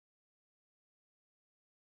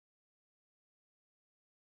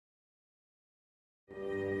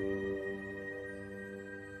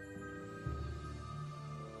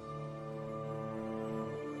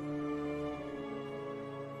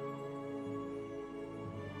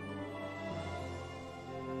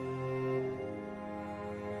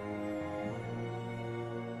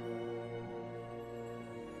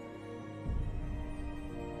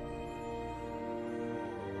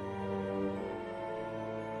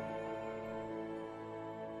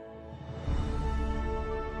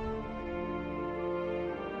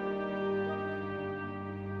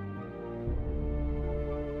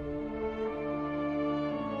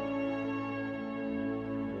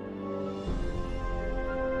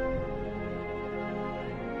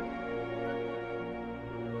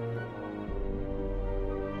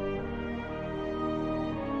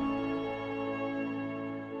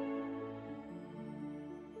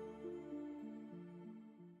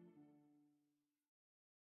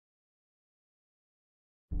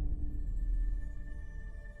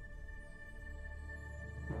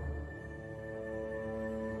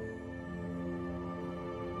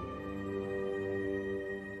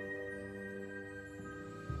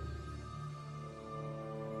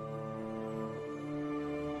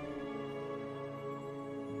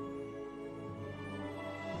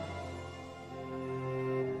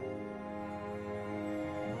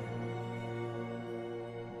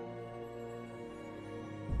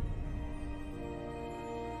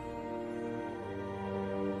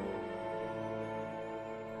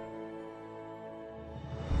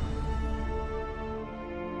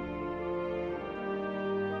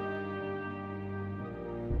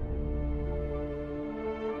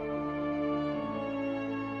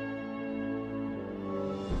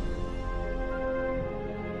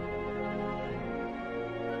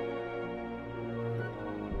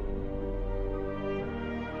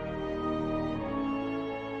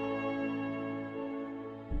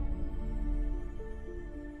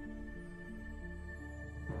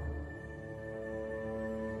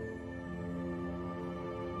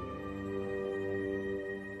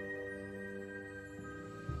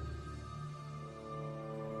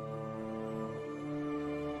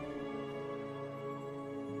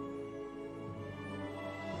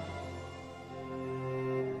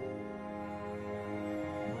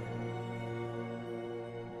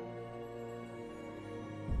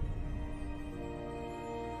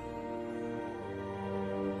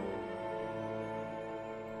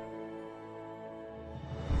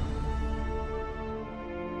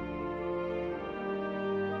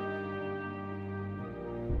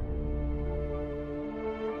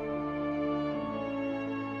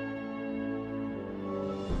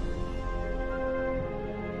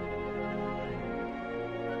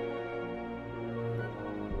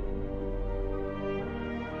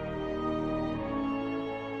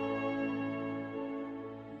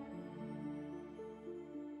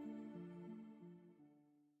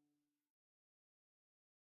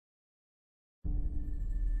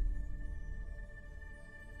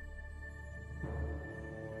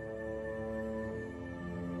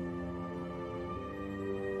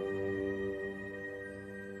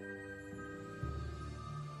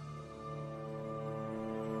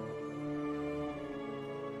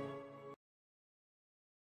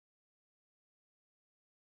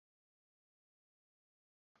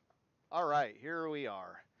Alright, here we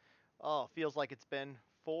are. Oh, feels like it's been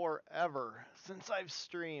forever since I've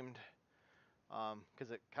streamed.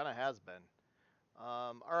 Because it kind of has been.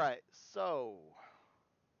 Alright, so...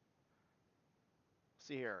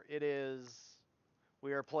 see here. It is...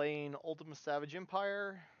 we are playing Ultima Savage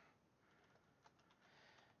Empire.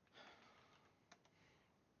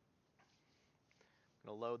 I'm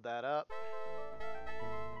gonna load that up.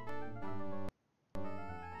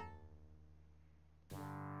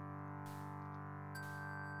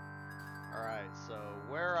 Alright, so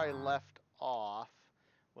where I left off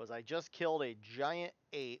was I just killed a giant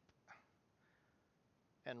ape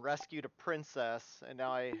and rescued a princess, and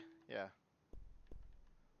now yeah.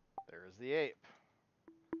 There's the ape.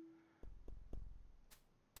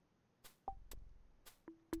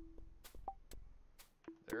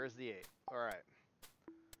 There's the ape. Alright.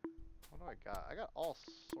 What do I got? I got all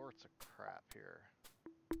sorts of crap here.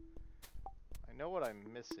 I know what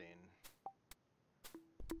I'm missing.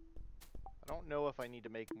 I don't know if I need to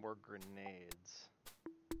make more grenades.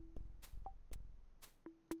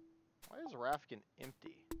 Why is Rafkin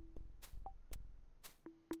empty?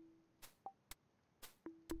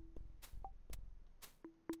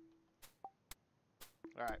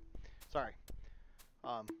 Alright. Sorry.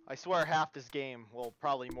 I swear half this game, well,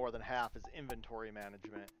 probably more than half, is inventory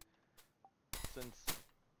management. Since...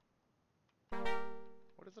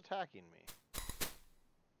 what is attacking me?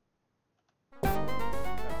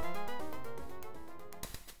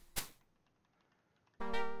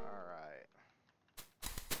 Alright.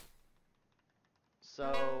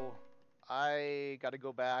 So, I gotta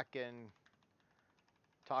go back and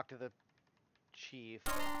talk to the chief.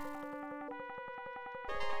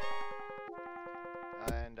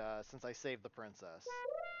 And, since I saved the princess.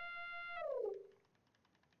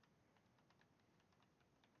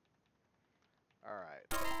 Alright.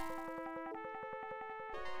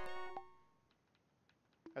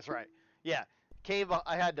 That's right. Yeah, cave,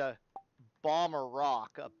 I had to bomb a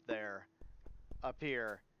rock up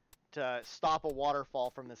here, to stop a waterfall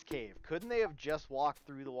from this cave. Couldn't they have just walked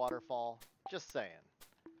through the waterfall? Just saying.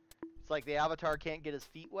 It's like the Avatar can't get his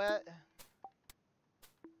feet wet.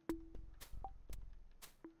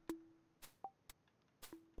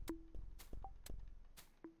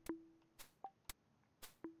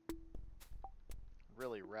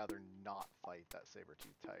 Really rather not fight that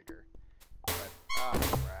saber-toothed tiger. But,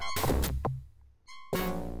 crap.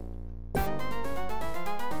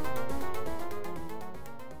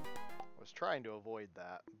 I was trying to avoid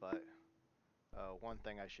that, but one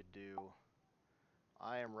thing I should do,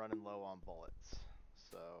 I am running low on bullets,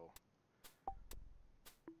 so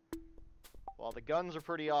while the guns are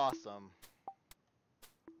pretty awesome,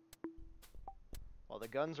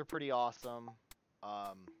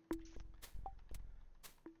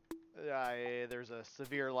 there's a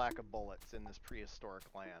severe lack of bullets in this prehistoric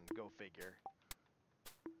land. Go figure.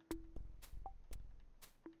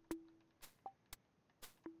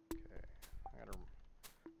 Okay,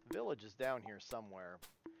 the village is down here somewhere.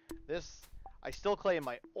 I still claim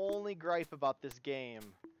my only gripe about this game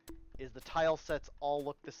is the tile sets all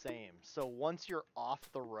look the same. So once you're off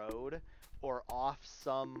the road or off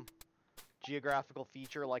some geographical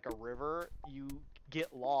feature like a river, you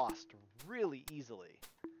get lost really easily.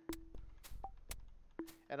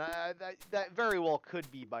 And that very well could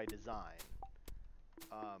be by design.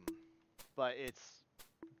 But it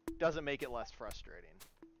doesn't make it less frustrating.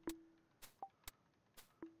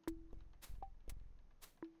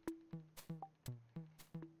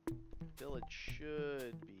 Village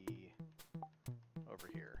should be over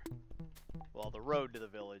here. Well, the road to the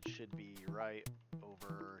village should be right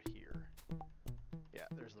over here. Yeah,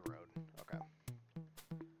 there's the road. Okay.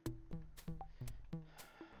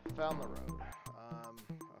 Found the road.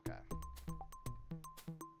 Okay.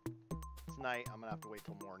 It's night. I'm gonna have to wait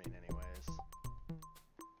till morning anyways.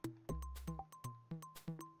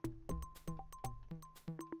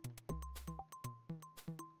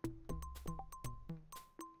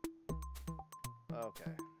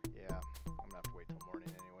 Okay. Yeah, I'm gonna have to wait till morning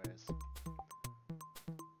anyways.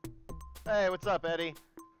 Hey, what's up, Eddie?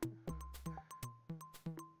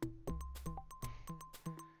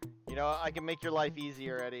 You know, I can make your life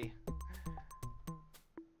easier, Eddie.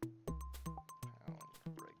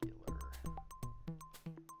 Regular.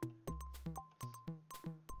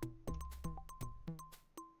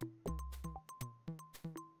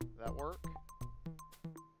 That work?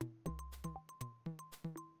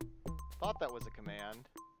 Thought that was a command.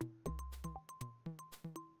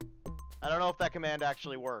 I don't know if that command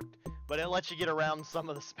actually worked, but it lets you get around some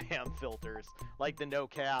of the spam filters, like the no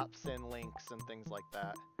caps and links and things like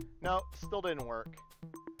that. No, still didn't work.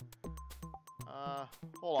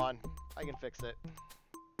 Hold on. I can fix it.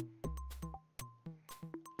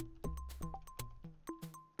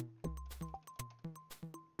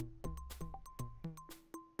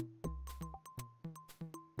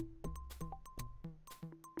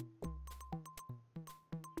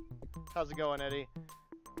 How's it going, Eddie?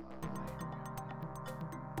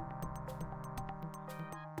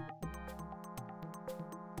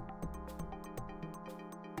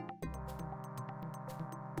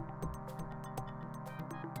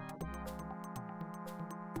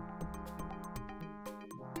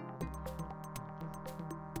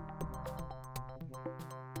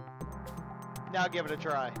 Now give it a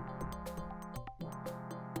try.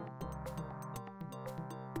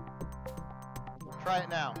 Try it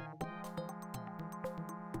now.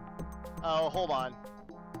 Oh, hold on.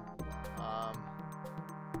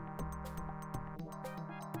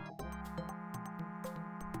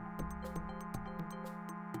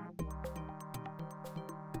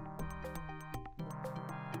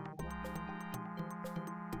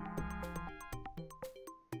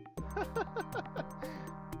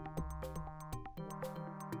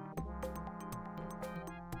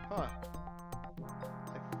 Huh.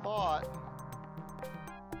 I thought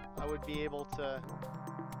I would be able to...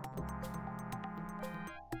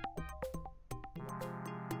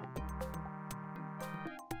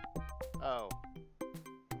 Oh.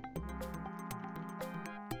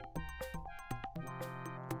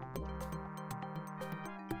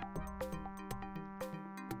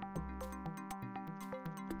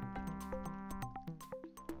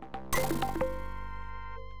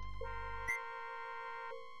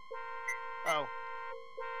 Oh.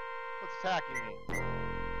 What's attacking me?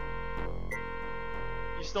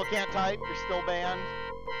 You still can't type? You're still banned?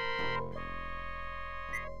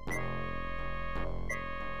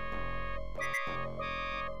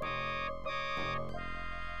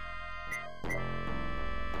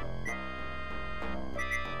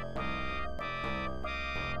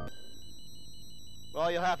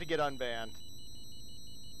 Well, you'll have to get unbanned.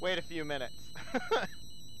 Wait a few minutes.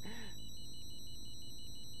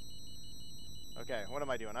 Okay, what am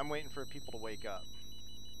I doing? I'm waiting for people to wake up.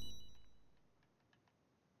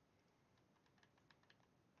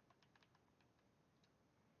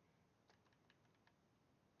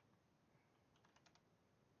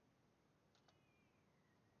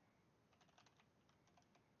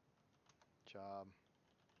 Job.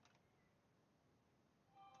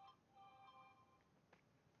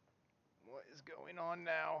 What is going on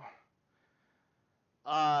now?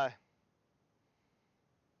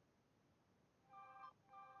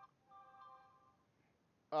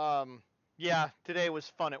 Yeah, today was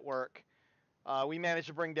fun at work. We managed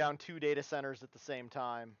to bring down 2 data centers at the same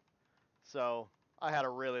time. So, I had a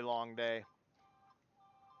really long day.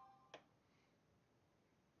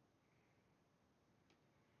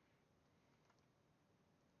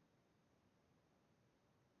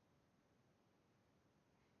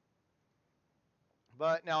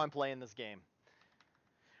 But now I'm playing this game.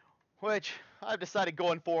 Which, I've decided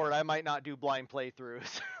going forward, I might not do blind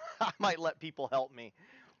playthroughs. I might let people help me.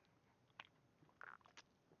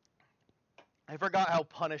 I forgot how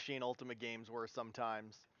punishing Ultima games were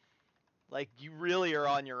sometimes. Like, you really are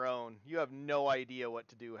on your own. You have no idea what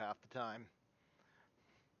to do half the time.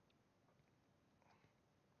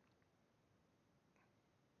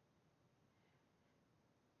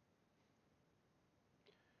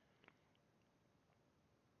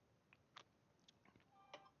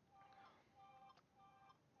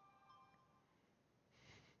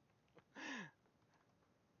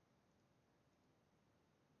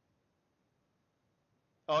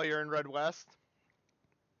 Oh, you're in Red West?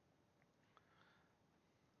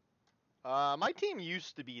 My team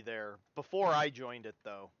used to be there before I joined it,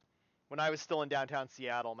 though. When I was still in downtown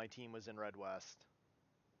Seattle, my team was in Red West.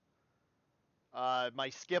 My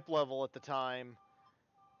skip level at the time,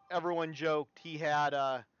 everyone joked he had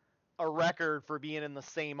a record for being in the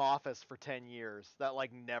same office for 10 years. That,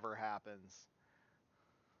 like, never happens.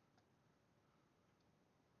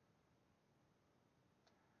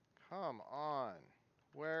 Come on.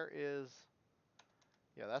 Where is...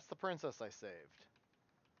 Yeah, that's the princess I saved.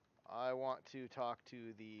 I want to talk to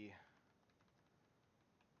the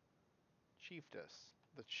chiefess.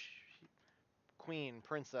 The queen,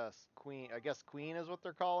 princess, queen. I guess queen is what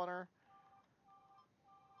they're calling her.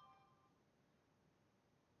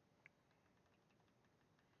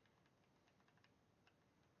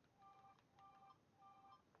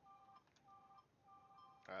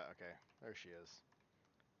 Okay, there she is.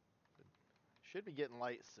 Should be getting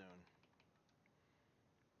light soon.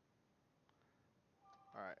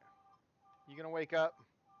 Alright. You gonna wake up?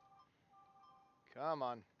 Come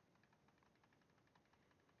on.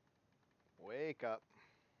 Wake up.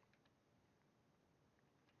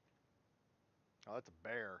 Oh, that's a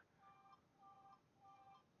bear.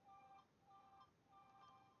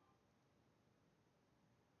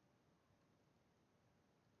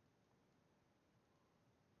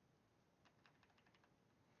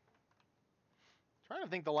 Trying to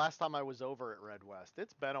think the last time I was over at Red West.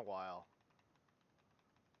 It's been a while.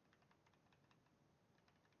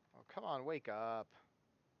 Oh, come on, wake up.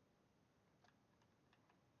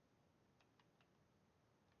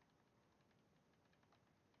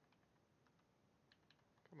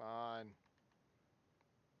 Come on.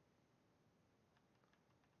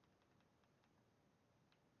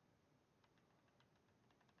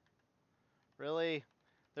 Really?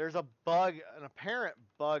 There's a bug, an apparent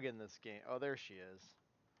bug in this game. Oh, there she is.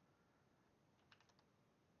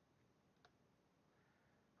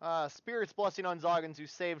 Spirit's blessing on Zoggins, who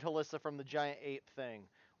saved Halissa from the giant ape thing.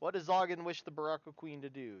 What does Zoggin wish the Baraka Queen to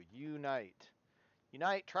do? Unite.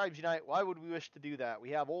 Unite, tribes unite. Why would we wish to do that?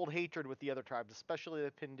 We have old hatred with the other tribes, especially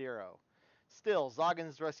the Pindero. Still,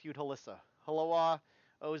 Zoggins rescued Halissa. Halawa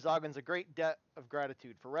owes Zoggins a great debt of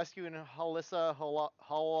gratitude. For rescuing Halissa,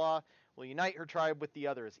 Halawa will unite her tribe with the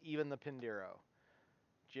others, even the Pindero.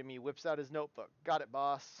 Jimmy whips out his notebook. Got it,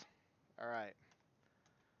 boss. Alright.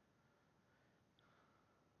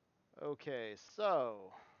 Okay,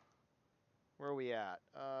 so where are we at?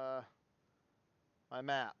 My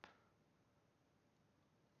map.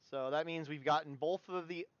 So that means we've gotten all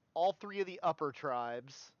three of the upper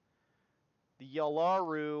tribes. The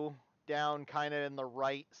Yalaru down kind of in the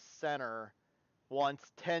right center wants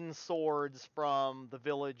 10 swords from the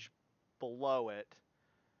village below it.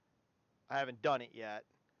 I haven't done it yet.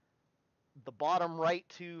 The bottom right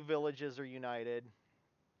two villages are united.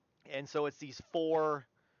 And so it's these four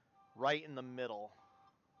right in the middle.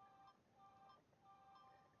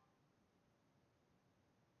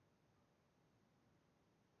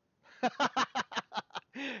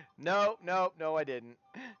 No, no, no, I didn't.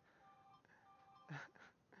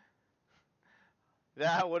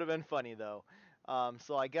 That would have been funny, though.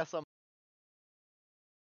 So I guess I'm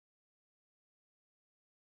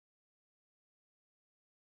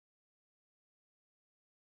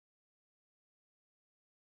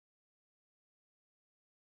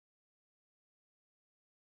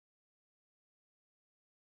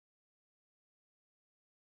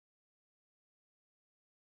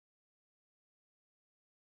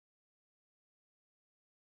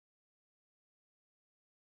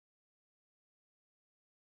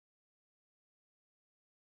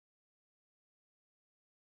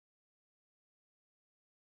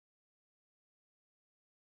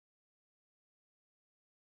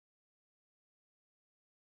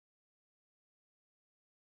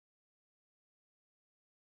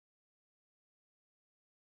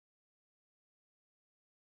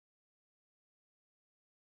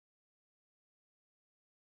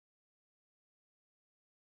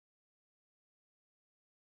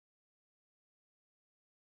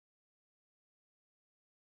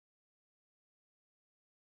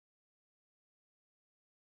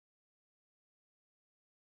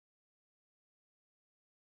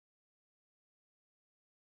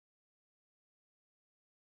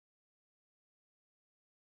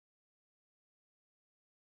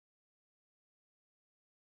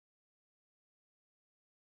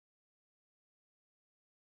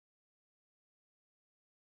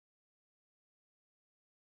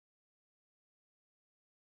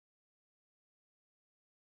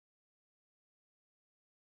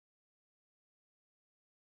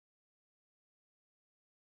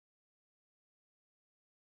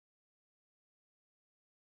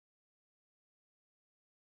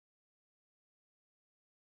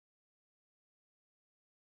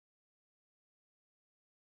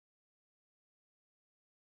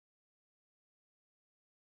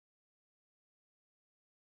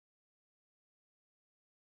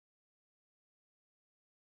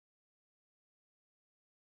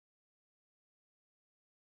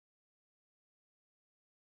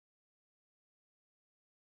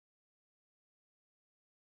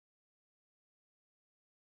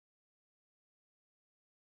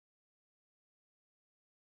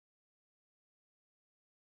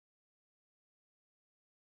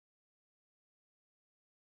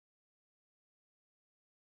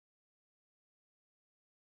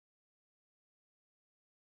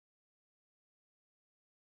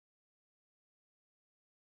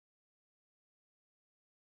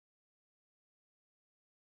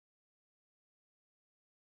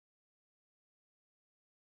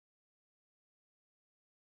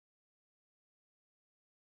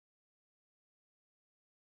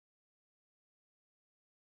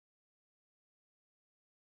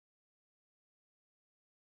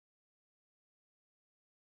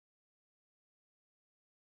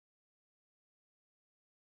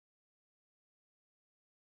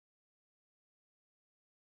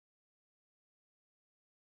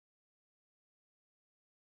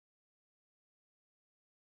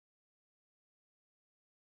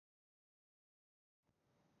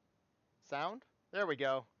Sound? There we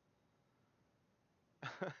go.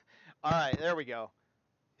 Alright, there we go.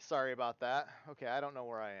 Sorry about that. Okay, I don't know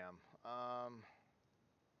where I am. I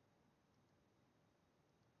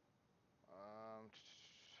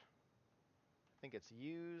think it's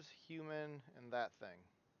use, human, and that thing.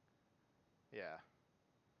 Yeah.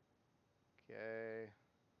 Okay.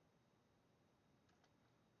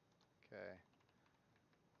 Okay.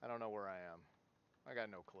 I don't know where I am. I got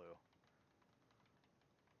no clue.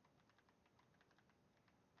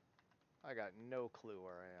 I got no clue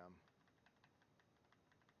where I am.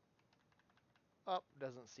 Up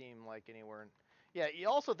doesn't seem like anywhere. Yeah, you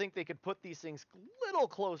also think they could put these things a little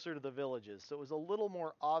closer to the villages, so it was a little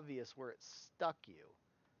more obvious where it stuck you.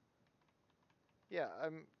 Yeah,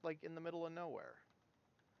 I'm like in the middle of nowhere.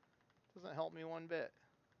 Doesn't help me one bit.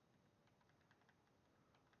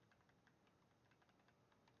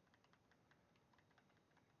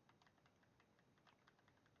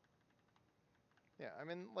 Yeah, I'm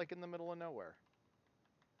in like in the middle of nowhere.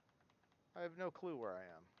 I have no clue where I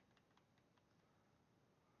am.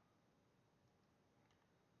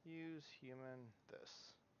 Use human this.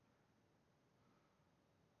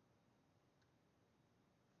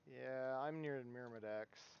 Yeah, I'm near Myrmidex.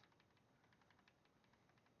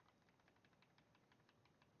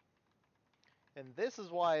 And this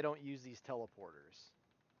is why I don't use these teleporters.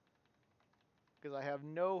 Because I have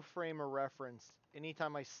no frame of reference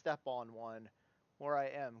anytime I step on one where I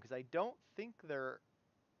am. Because I don't think they're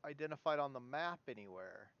identified on the map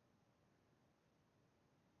anywhere.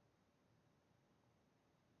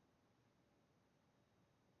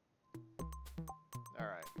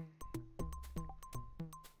 Alright.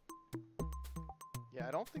 Yeah,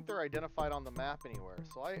 I don't think they're identified on the map anywhere.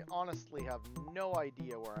 So I honestly have no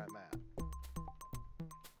idea where I'm at.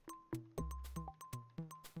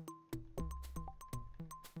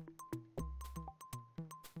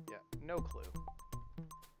 Yeah, no clue.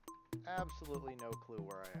 Absolutely no clue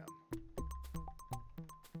where I am.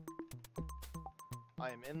 I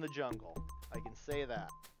am in the jungle. I can say that.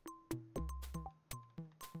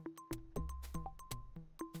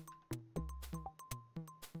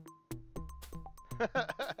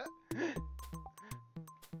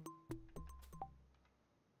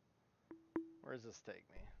 Where does this take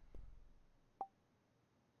me?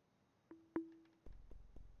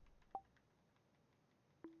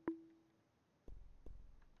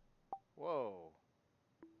 Whoa.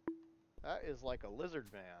 That is like a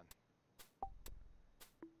lizard man.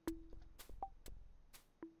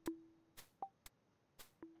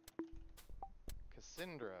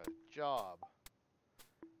 Cassandra, job.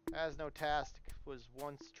 Has no task, was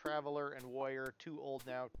once traveler and warrior, too old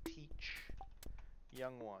now, teach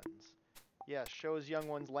young ones. Yes, shows young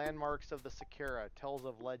ones landmarks of the Sakura, tells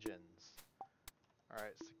of legends.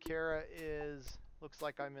 Alright, Sakura is, looks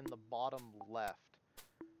like I'm in the bottom left.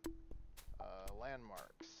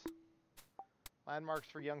 Landmarks. Landmarks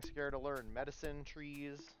for young Sakura to learn. Medicine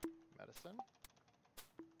trees. Medicine?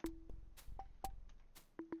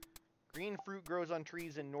 Green fruit grows on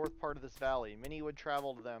trees in north part of this valley. Many would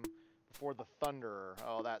travel to them before the thunderer.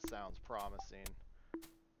 Oh, that sounds promising.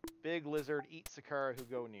 Big lizard, eat Sakura who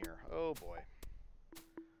go near. Oh boy.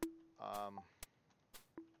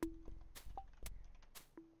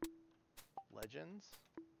 Legends?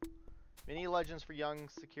 Many legends for young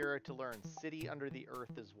Sakura to learn. City under the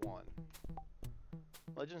earth is one.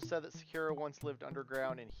 Legends said that Sakura once lived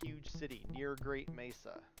underground in huge city near Great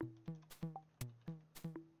Mesa.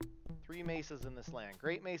 3 mesas in this land.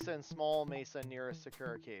 Great Mesa and Small Mesa nearest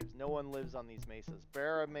Sakura Caves. No one lives on these mesas.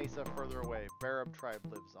 Barab Mesa further away. Barab tribe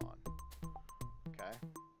lives on. Okay.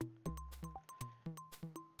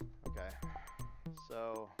 Okay.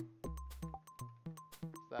 So,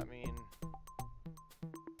 does that mean...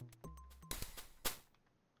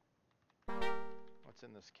 What's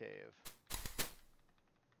in this cave?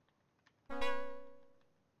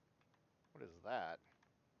 What is that?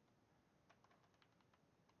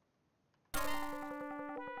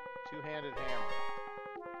 Two-handed hammer.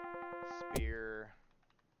 Spear.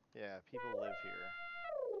 Yeah, people live here.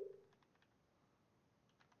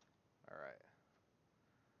 Alright.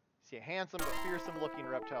 See a handsome but fearsome looking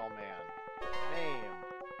reptile man. Name.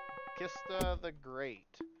 Kista the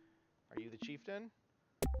Great. Are you the chieftain?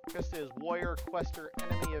 Kista is warrior, quester,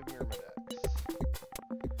 enemy of Myrmidex.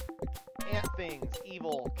 Ant things,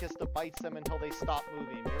 evil. Kista bites them until they stop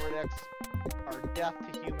moving. Myrmidex are death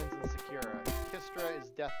to humans and Sakura. Kistra is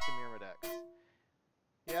death to Myrmidex.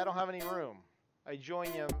 Yeah, I don't have any room. I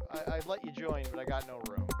join you. I'd let you join, but I got no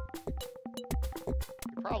room.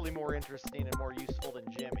 You're probably more interesting and more useful than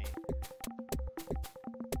Jimmy.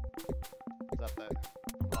 Is that the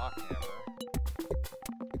rock hammer?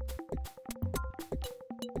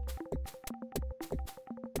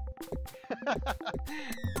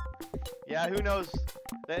 Yeah, who knows?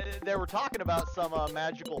 They were talking about some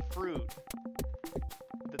magical fruit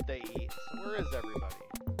that they eat. So where is everybody?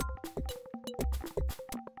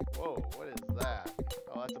 Whoa, what is that?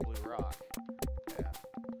 Oh, that's a blue rock. Yeah.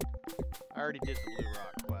 I already did the blue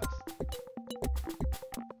rock quest.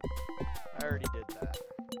 I already did that.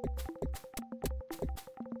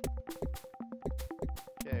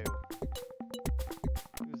 Okay.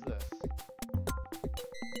 Who's this?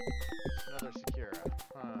 Another Sakura.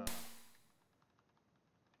 Huh.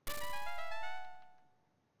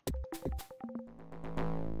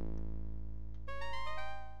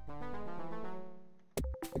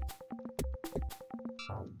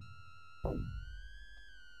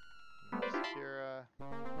 Sakura.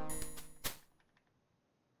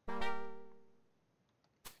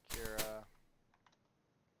 Sakura.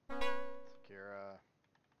 Sakura.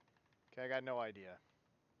 Okay, I got no idea.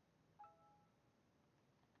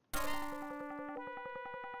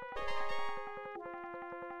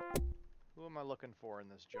 Who am I looking for in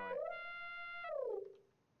this joint?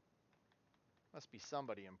 Must be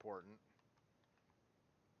somebody important.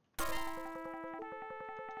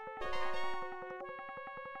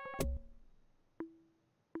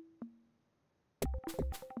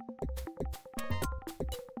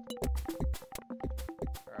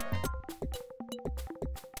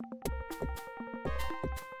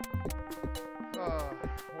 Alright.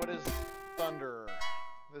 What is thunder?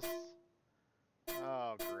 This...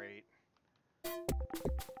 Oh, great.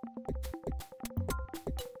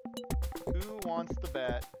 Who wants to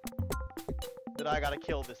bet that I gotta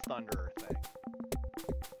kill this thunderer thing?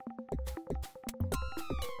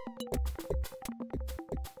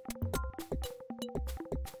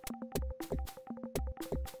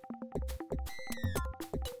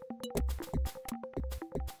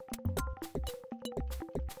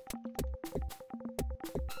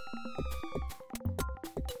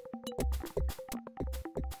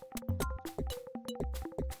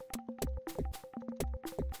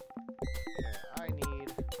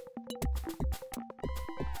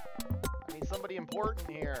 Somebody important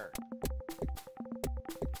here.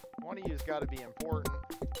 One of you's got to be important.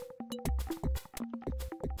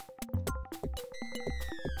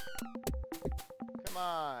 Come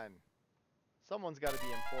on. Someone's got to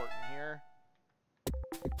be important here.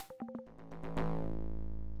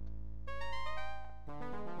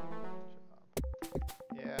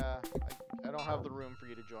 Yeah, I don't have the room for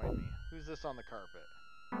you to join me. Who's this on the carpet?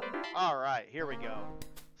 All right, here we go.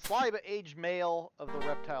 Sly but aged male of the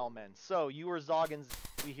reptile men. So, you are Zoggins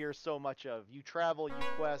we hear so much of. You travel, you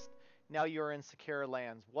quest, now you are in Sakura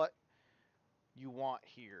lands. What you want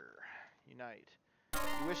here? Unite.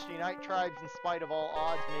 You wish to unite tribes in spite of all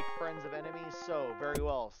odds, make friends of enemies? So, very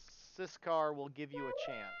well. Siskar will give you a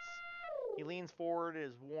chance. He leans forward,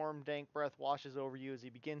 his warm, dank breath washes over you as he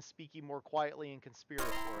begins speaking more quietly and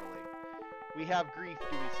conspiratorially. We have grief,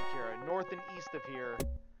 do we, Sakura? North and east of here...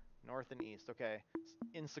 North and east, okay.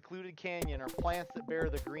 In secluded canyon are plants that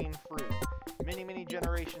bear the green fruit. Many, many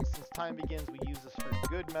generations since time begins, we use this fruit.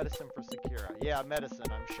 Good medicine for Sakura. Yeah, medicine,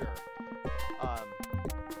 I'm sure.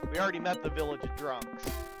 We already met the village of drunks.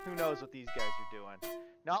 Who knows what these guys are doing.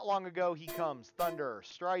 Not long ago, he comes. Thunder.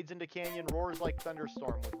 Strides into canyon, roars like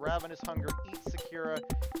thunderstorm. With ravenous hunger, eats Sakura,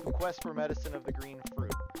 who quests for medicine of the green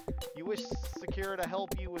fruit. You wish Sakura to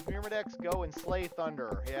help you with Myrmidex? Go and slay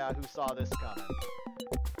Thunder. Yeah, who saw this coming?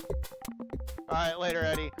 Alright, later,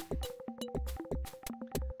 Eddie.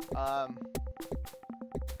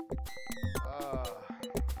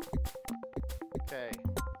 Okay.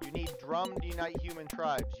 You need drum to unite human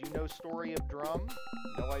tribes. You know story of drum?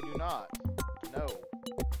 No, I do not. No.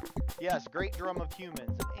 Yes, great drum of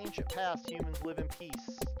humans. In ancient past, humans live in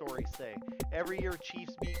peace, stories say. Every year,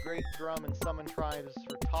 chiefs beat great drum and summon tribes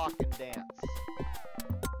for talk and dance.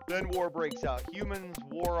 Then war breaks out. Humans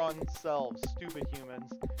war on selves. Stupid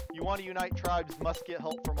humans. You want to unite tribes, must get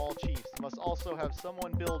help from all chiefs. Must also have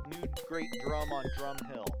someone build new great drum on Drum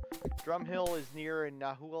Hill. Drum Hill is near in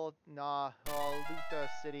Nahaluta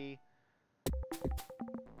City,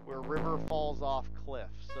 where river falls off cliff.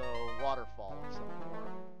 So, waterfall of some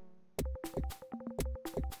sort.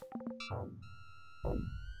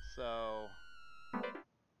 So,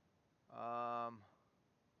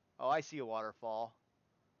 oh, I see a waterfall.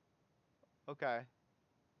 Okay.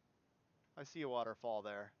 I see a waterfall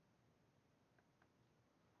there.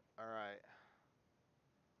 Alright.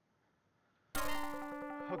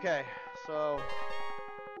 Okay, so...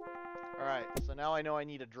 Alright, so now I know I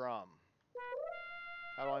need a drum.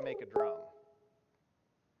 How do I make a drum?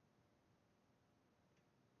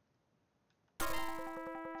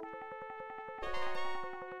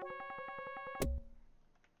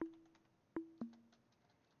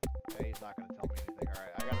 Okay, he's not gonna tell me anything.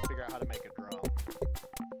 Alright, I gotta figure out how to make a drum.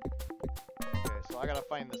 Okay, so I gotta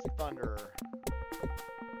find this thunderer.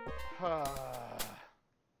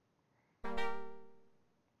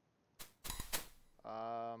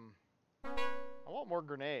 I want more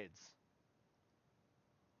grenades.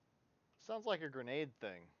 Sounds like a grenade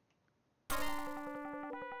thing.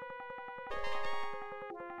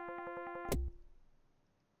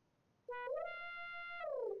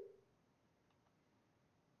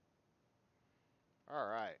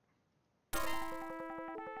 Alright.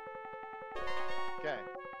 Okay.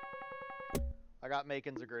 I got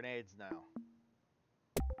makings of grenades now.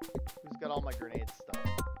 Who's got all my grenade stuff?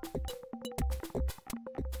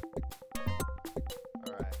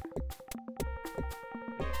 Alright.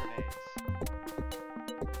 Need grenades.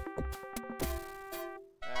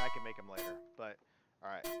 I can make them later, but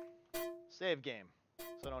alright. Save game,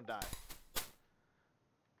 so don't die.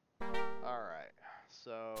 Alright,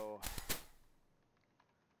 so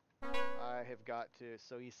I have got to,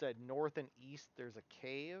 so he said north and east there's a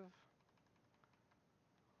cave.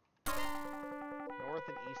 North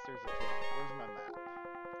and east there's a cave. Where's my map?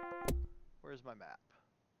 Where's my map?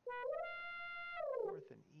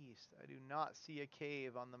 North and east. I do not see a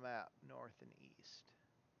cave on the map. North and east.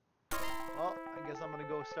 Well, I guess I'm gonna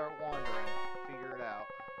go start wandering. Figure it out.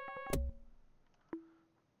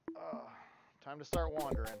 Time to start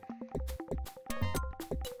wandering.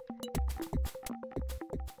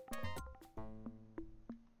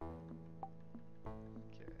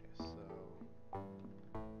 Okay, so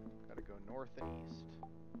gotta go north and east.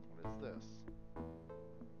 What is this?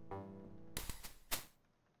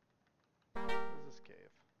 What is this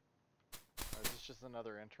cave? Oh, is this just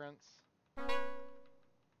another entrance?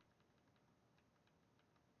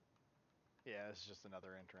 Yeah, it's just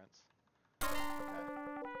another entrance. Okay.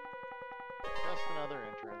 Just another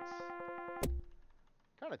entrance.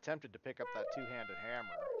 Kind of tempted to pick up that two-handed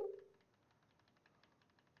hammer.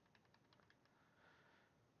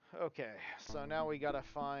 Okay, so now we gotta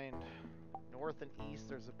find north and east.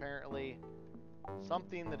 There's apparently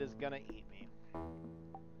something that is gonna eat me.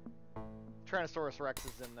 Tyrannosaurus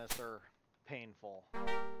Rexes in this are painful.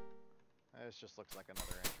 This just looks like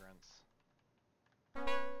another entrance.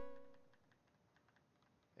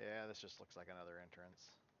 Yeah, this just looks like another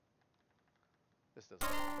entrance. This doesn't go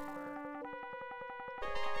anywhere.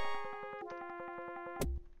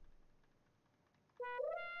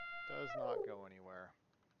 Does not go anywhere.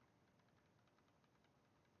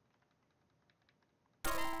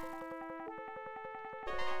 Yeah,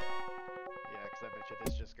 because I bet you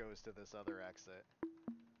this just goes to this other exit.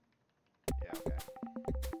 Yeah, okay.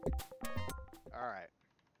 Alright.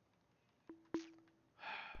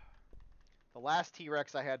 The last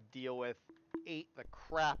T-Rex I had to deal with ate the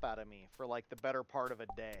crap out of me for like the better part of a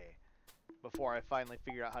day before I finally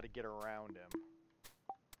figured out how to get around him.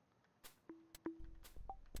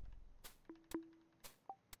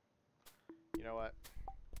 You know what?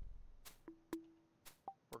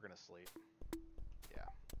 We're gonna sleep. Yeah.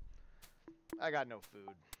 I got no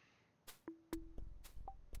food.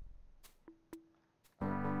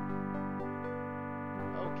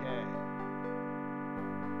 Okay.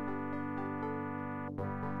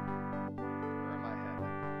 Where am I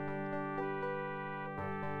headed?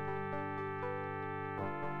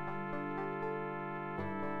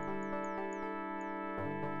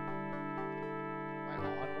 Am I on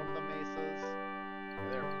one of the mesas?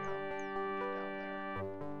 There we go. Get down there.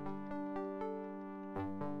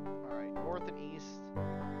 Alright, north and east.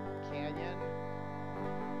 Canyon.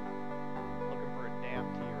 Looking for a damn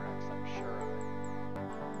T-Rex, I'm sure of it.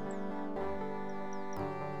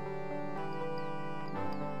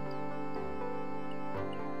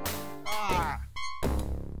 Ah!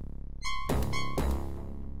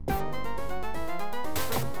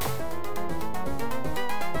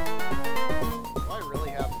 Do I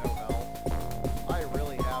really have no health? I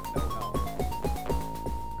really have no health.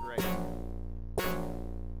 Great.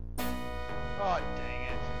 Oh, dang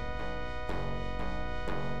it.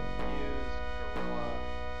 Use gorilla.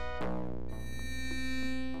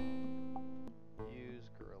 Use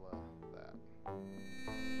gorilla. That.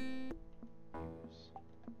 Use.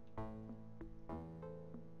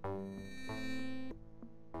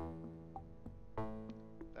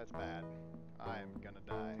 That's bad. I am gonna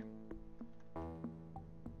die.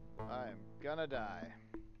 I am gonna die.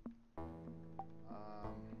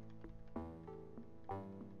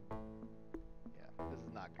 Yeah, this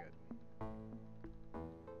is not good.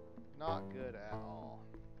 Not good at all.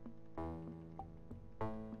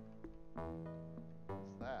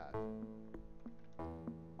 What's that?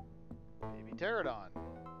 Baby pterodon.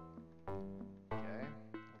 Okay,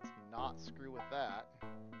 let's not screw with that.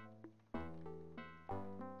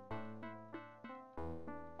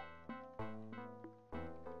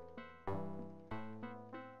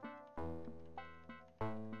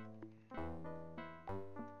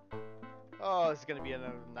 this is gonna be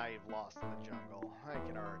another night of Lost in the Jungle. I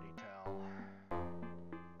can already tell.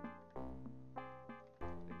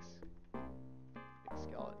 Big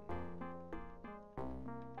skeleton.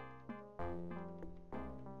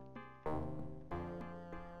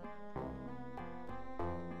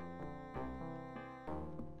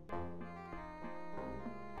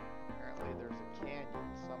 Apparently there's a canyon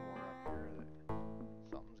somewhere up here that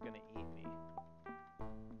something's gonna eat me.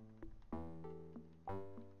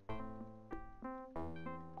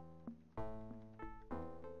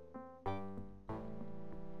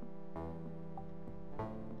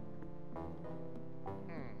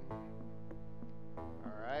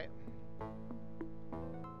 Alright.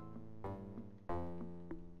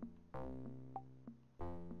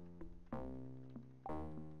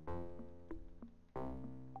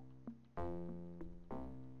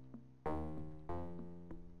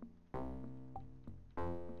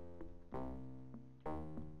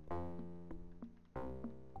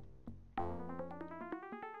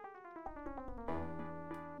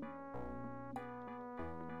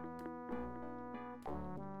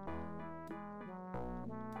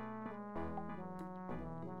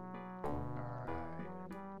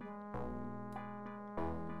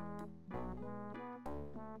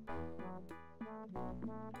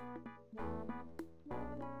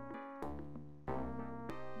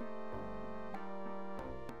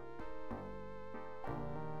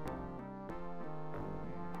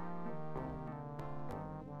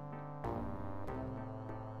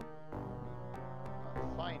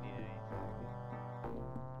 Finding anything.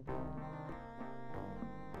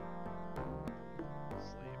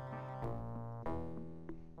 Sleep.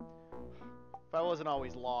 If I wasn't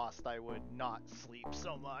always lost, I would not sleep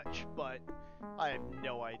so much, but I have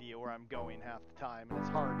no idea where I'm going half the time, and it's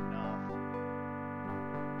hard enough.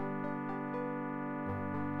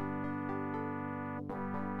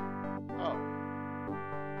 Oh.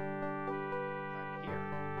 I'm here.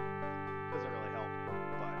 Doesn't really help me,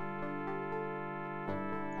 but...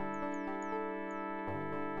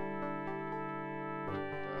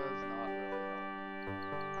 does not really help.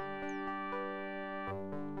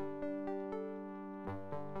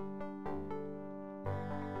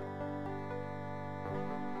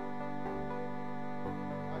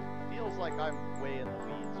 It feels like I'm way in the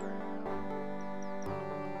weeds right now.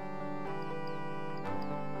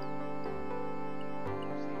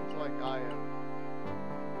 Seems like I am.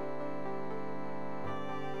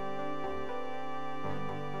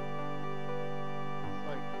 It's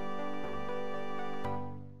like a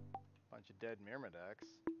bunch of dead myrmidons.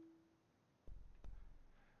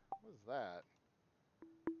 What is that?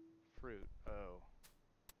 Fruit. Oh.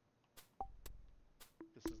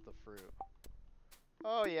 This is the fruit.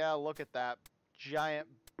 Oh yeah, look at that giant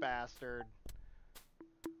bastard.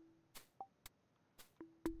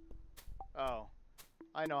 Oh.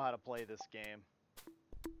 I know how to play this game.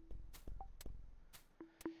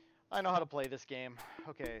 I know how to play this game.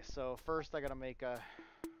 Okay, so first I gotta make a...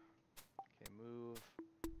 okay, move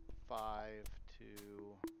 5 to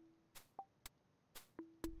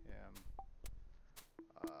him.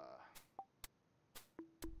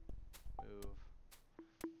 Move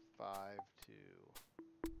 5 to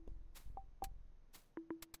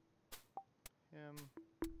him.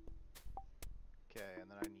 Okay, and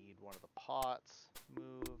then I need one of the pots.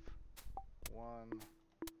 Move 1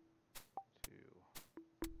 to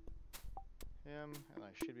him, and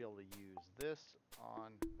I should be able to use this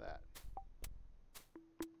on that.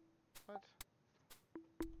 What?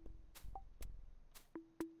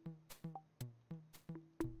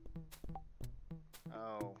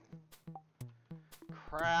 Oh.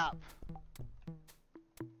 Crap.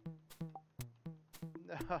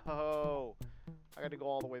 No. I got to go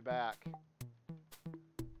all the way back.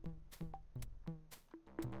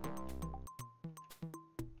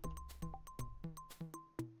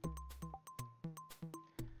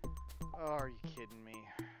 Oh, are you kidding me?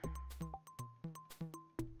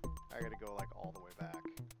 I gotta go like all the way back.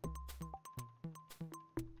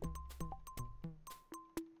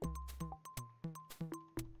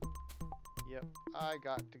 Yep, I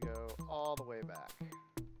got to go all the way back.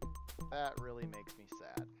 That really makes me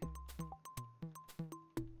sad.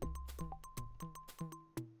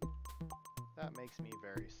 That makes me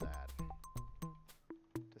very sad,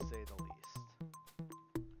 to say the least.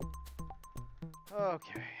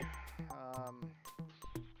 Okay.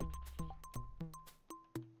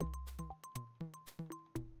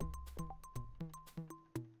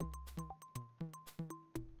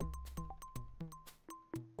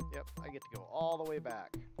 Yep, I get to go all the way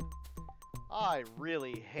back. I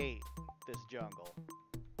really hate this jungle.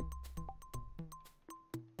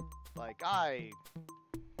 Like,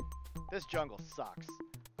 This jungle sucks.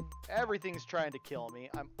 Everything's trying to kill me.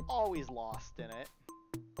 I'm always lost in it.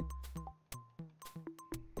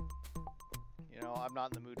 You know, I'm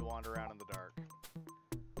not in the mood to wander around in the dark.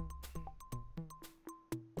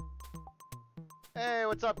 Hey,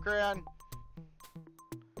 what's up, Crayon?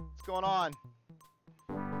 What's going on?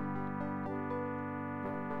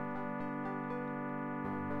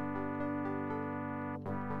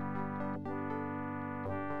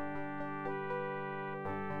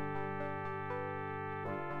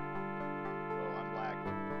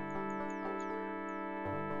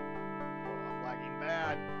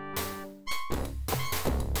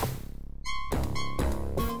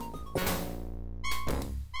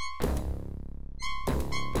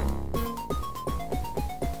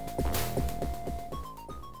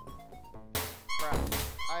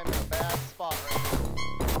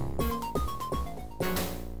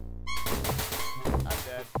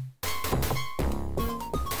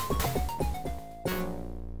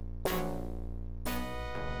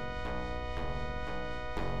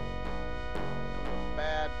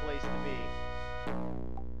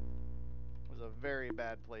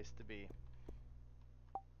 Place to be.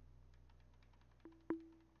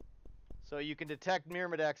 So you can detect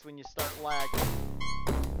Myrmidex when you start lagging.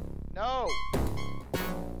 No!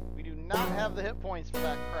 We do not have the hit points for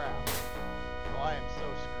that crap. Oh, I am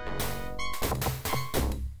so screwed.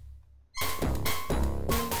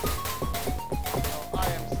 Oh, I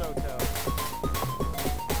am so toast.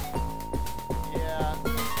 Yeah.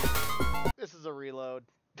 This is a reload.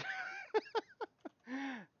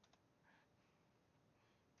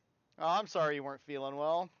 Oh, I'm sorry you weren't feeling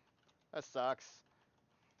well. That sucks.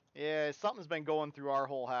 Yeah, something's been going through our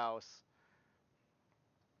whole house.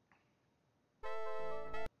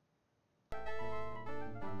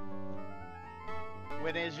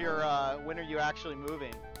 When is your, when are you actually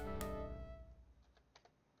moving?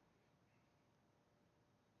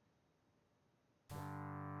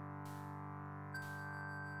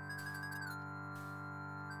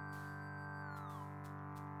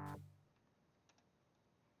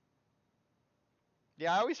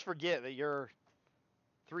 Yeah, I always forget that you're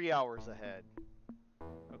 3 hours ahead.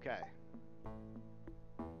 Okay.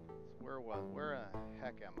 So where the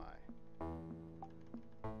heck am I?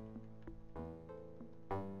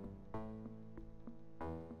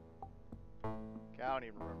 Okay, I don't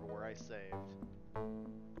even remember where I saved.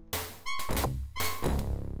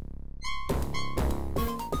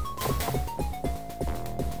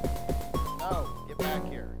 No, get back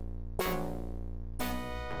here.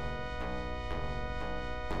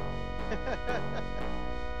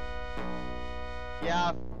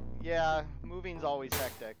 Yeah, moving's always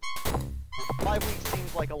hectic. 5 weeks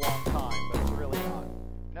seems like a long time, but it's really not.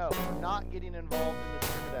 No, we're not getting involved in this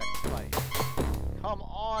Myrmidex fight. Come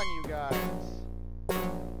on, you guys.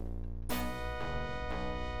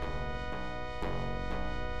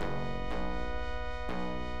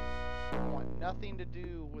 I want nothing to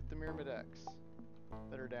do with the Myrmidex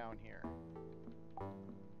that are down here.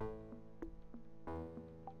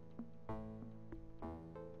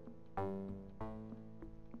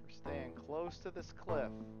 Staying close to this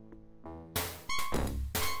cliff.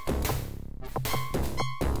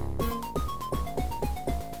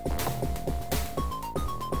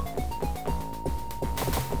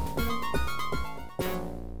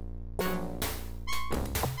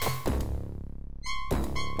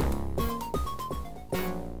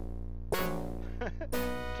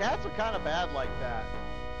 Cats are kind of bad like that.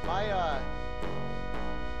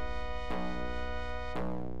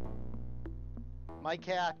 My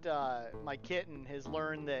cat, my kitten, has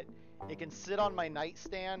learned that it can sit on my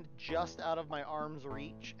nightstand just out of my arm's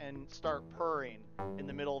reach and start purring in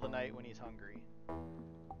the middle of the night when he's hungry.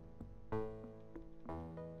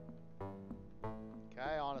 Okay,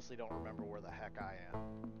 I honestly don't remember where the heck I am.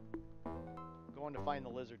 I'm going to find the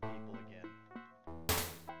lizard people again.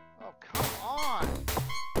 Oh, come on!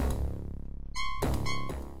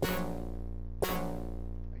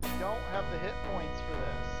 I don't have the hit points for this.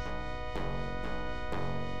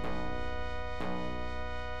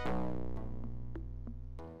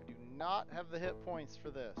 Not have the hit points for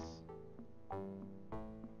this.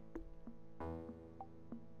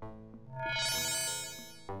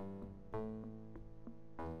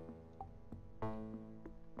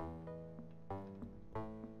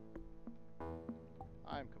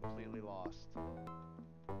 I'm completely lost.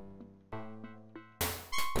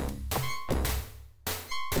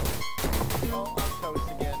 Oh, I'm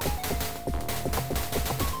toast again.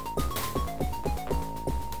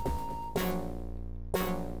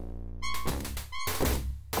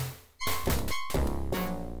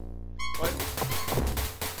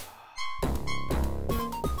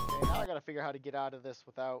 figure out how to get out of this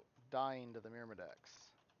without dying to the Myrmidex.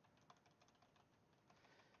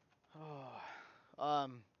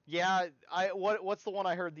 Yeah, what's the one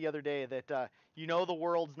I heard the other day that you know the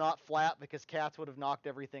world's not flat because cats would have knocked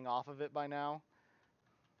everything off of it by now?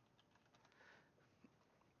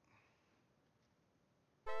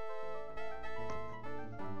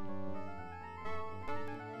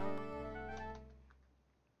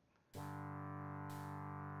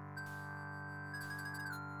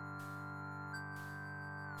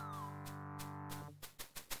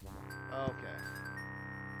 Okay.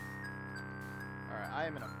 Alright, I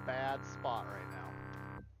am in a bad spot right now.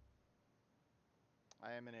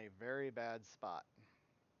 I am in a very bad spot.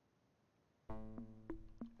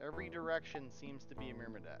 Every direction seems to be a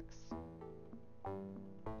Myrmidex.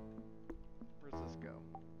 Where's this go?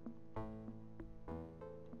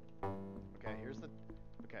 Okay,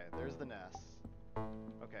 there's the nest.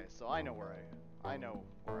 Okay, so I know where I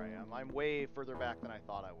am. I'm way further back than I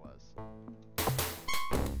thought I was.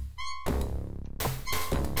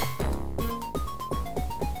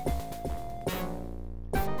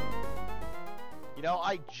 You know,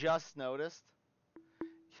 I just noticed.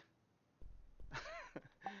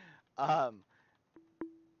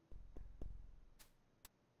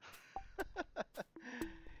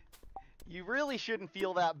 You really shouldn't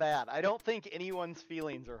feel that bad. I don't think anyone's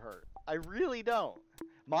feelings are hurt. I really don't.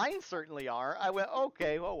 Mine certainly are. I went,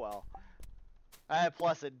 okay, oh well.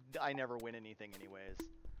 Plus, I never win anything anyways.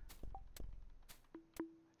 I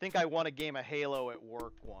think I won a game of Halo at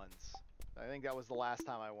work once. I think that was the last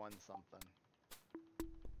time I won something.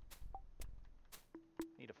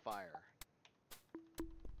 Need a fire.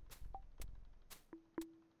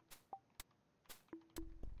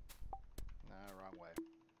 No, wrong way.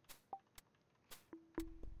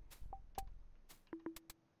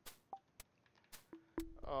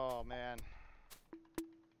 Oh, man.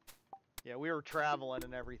 Yeah, we were traveling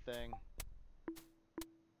and everything.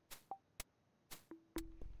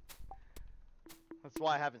 That's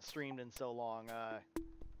why I haven't streamed in so long.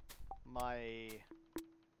 My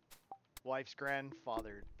wife's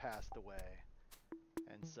grandfather passed away.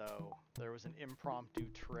 And so there was an impromptu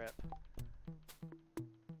trip.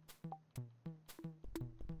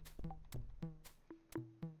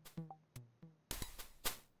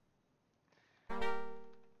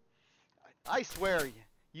 I swear,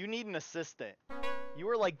 you need an assistant. You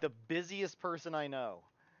are like the busiest person I know.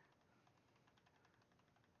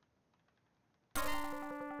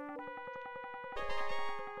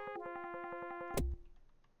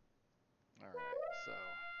 Alright, so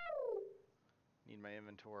need my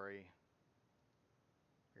inventory.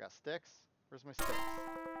 I got sticks? Where's my sticks?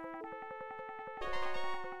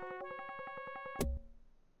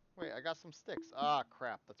 Wait, I got some sticks. Ah,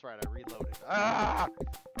 crap. That's right, I reloaded. Ah!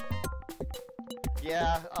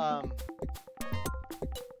 Yeah,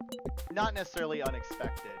 not necessarily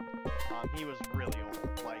unexpected. He was really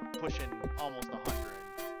old, like pushing almost 100.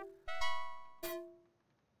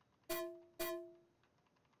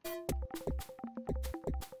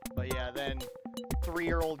 But yeah, then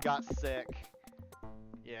 3-year-old got sick.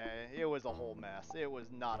 Yeah, it was a whole mess. It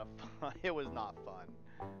was not it was not fun.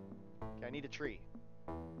 Okay, I need a tree.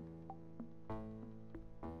 Can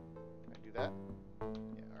I do that?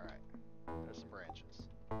 Yeah, alright. There's some branches.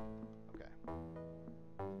 Okay.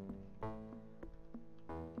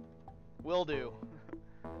 Will do.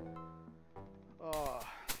 Oh.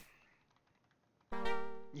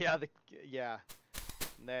 Yeah, yeah.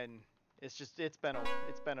 And then it's been a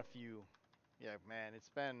few. Yeah, man, it's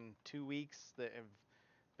been 2 weeks that have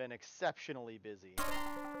been exceptionally busy. I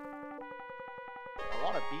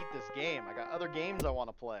want to beat this game. I got other games I want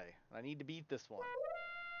to play. I need to beat this one.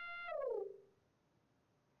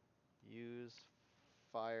 Use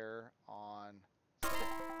fire on stick.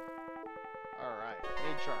 Alright,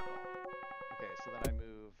 made charcoal. Okay, so then I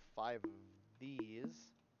move 5 of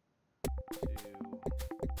these to...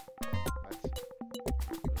 Let's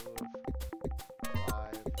move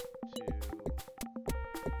 5 to...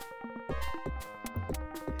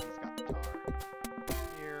 he's got the tar.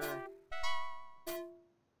 Here.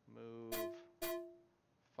 Move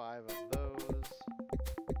 5 of those.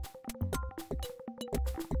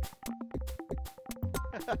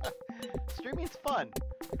 Streaming's fun.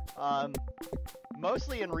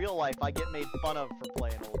 Mostly in real life, I get made fun of for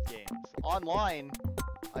playing old games. Online,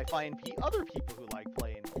 I find other people who like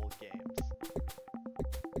playing old games.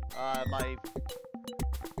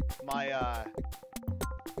 My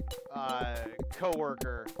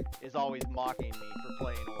coworker is always mocking me for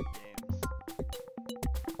playing old games.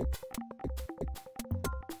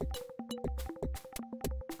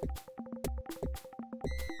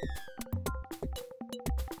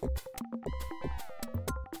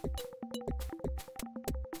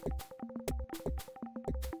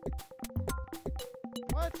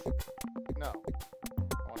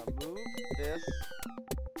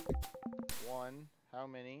 how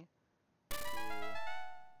many to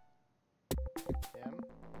him?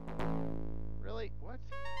 Really? What?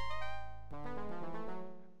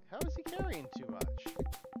 How is he carrying too much?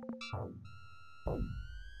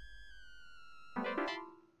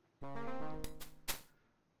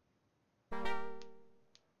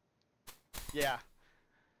 Yeah.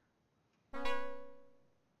 I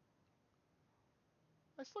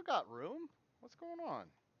still got room? What's going on?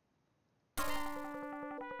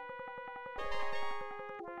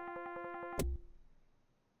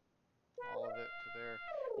 All of it to there.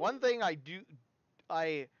 One thing I do...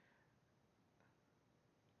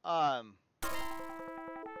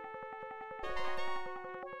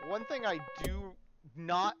 One thing I do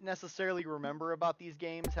not necessarily remember about these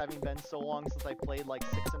games, having been so long since I played like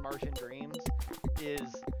 6 and Martian Dreams,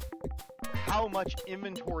 is how much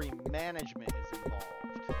inventory management is involved.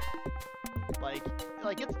 Like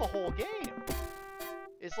it's the whole game.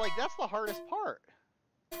 It's like, that's the hardest part.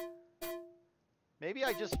 Maybe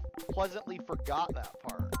I just pleasantly forgot that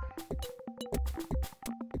part.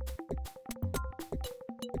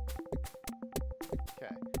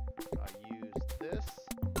 Okay, I'll use this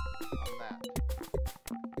on that.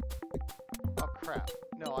 Oh crap,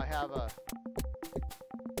 no, I have a...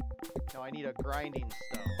 No, I need a grinding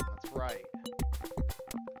stone, that's right.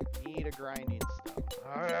 Need a grinding stone.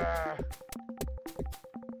 Arrgh.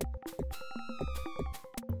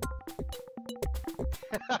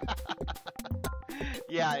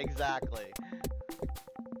 Yeah, exactly.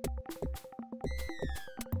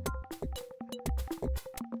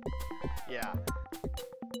 Yeah.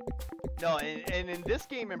 No, and in this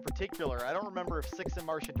game in particular, I don't remember if 6 and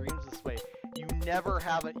Martian Dreams this way. You never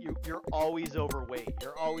have it. You're always overweight.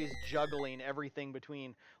 You're always juggling everything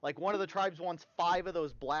between. Like, one of the tribes wants 5 of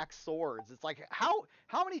those black swords. It's like, how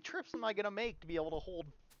many trips am I gonna make to be able to hold?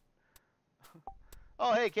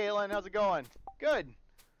 Oh, hey, Caitlin, how's it going? Good.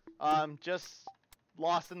 Just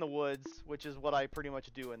lost in the woods, which is what I pretty much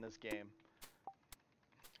do in this game.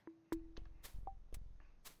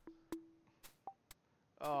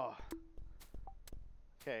 Oh.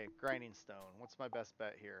 Okay, grinding stone. What's my best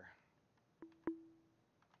bet here?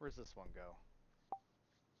 Where's this one go?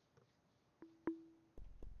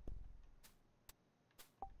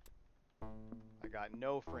 I got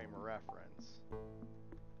no frame of reference.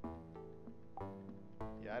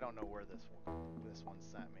 Yeah, I don't know where this one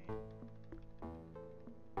sent me.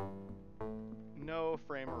 No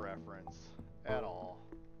frame of reference at all.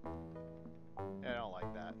 I don't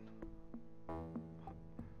like that.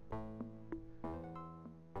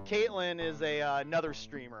 Caitlin is another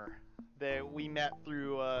streamer that we met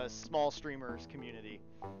through a small streamers community.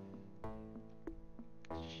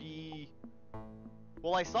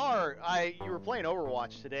 Well, I saw her. You were playing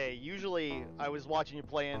Overwatch today. Usually, I was watching you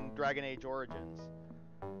play in Dragon Age Origins.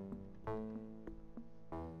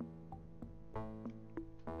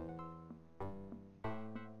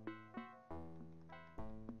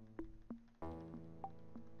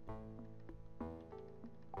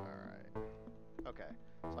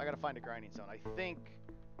 I gotta find a grinding zone. I think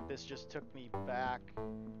this just took me back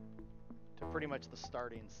to pretty much the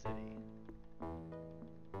starting city.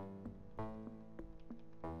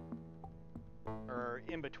 Or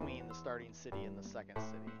in between the starting city and the second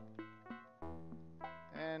city.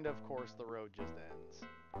 And of course the road just ends.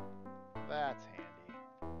 That's handy.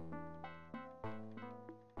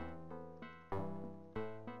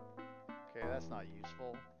 Okay, that's not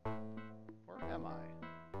useful. Where am I?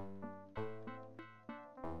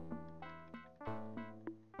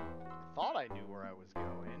 Thought I knew where I was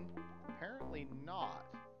going. Apparently not.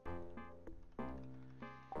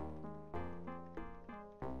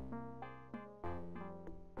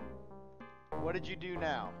 What did you do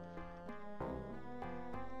now?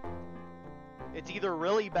 It's either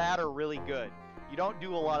really bad or really good. You don't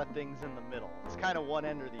do a lot of things in the middle. It's kind of one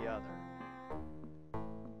end or the other.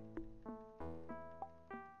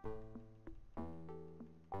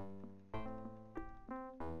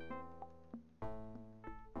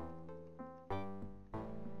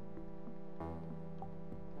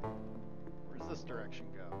 This direction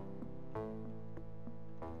go?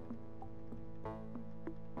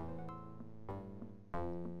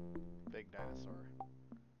 Big dinosaur.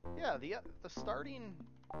 Yeah, the starting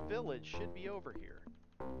village should be over here.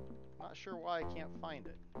 Not sure why I can't find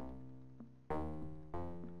it.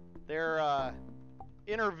 Their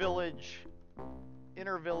inner village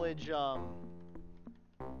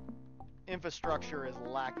infrastructure is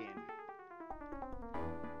lacking.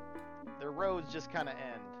 Their roads just kind of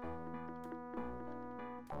end.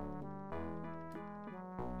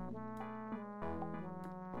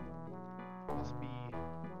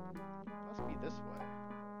 Must be this way.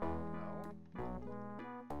 No.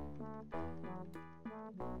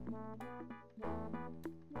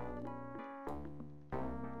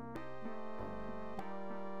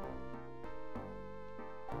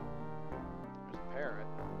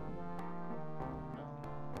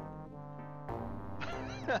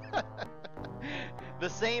 The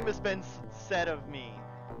same has been said of me.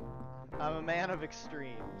 I'm a man of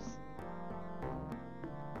extremes.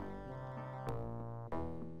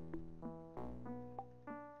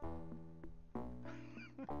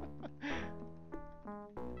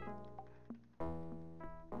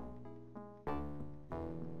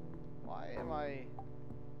 Why am I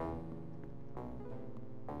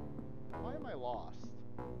lost?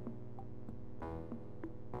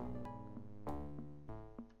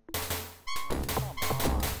 Come on.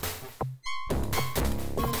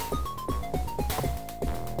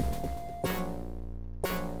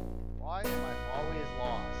 Why am I always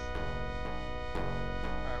lost?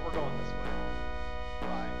 Alright, we're going this way.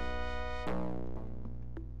 Bye.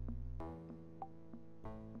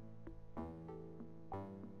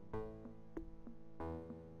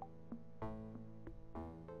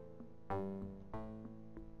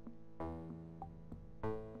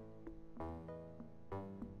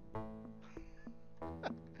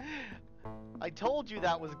 I told you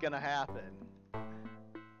that was gonna happen.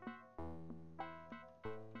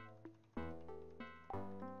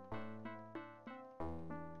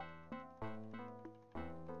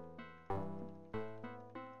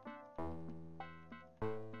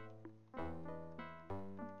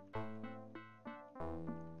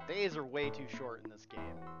 Days are way too short in this game.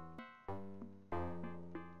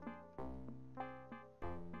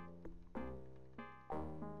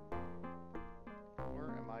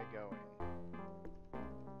 Where am I going?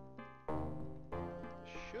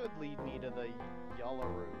 Should lead me to the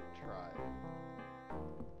Yalaru tribe.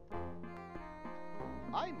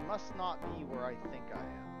 I must not be where I think I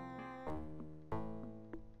am.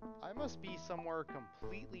 I must be somewhere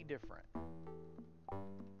completely different.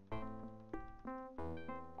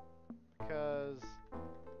 Because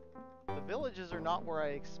the villages are not where I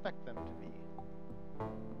expect them to be.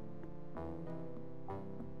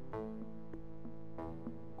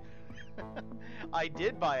 I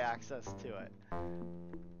did buy access to it.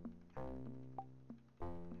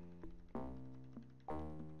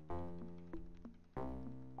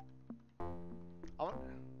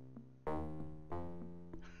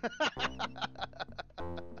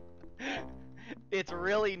 It's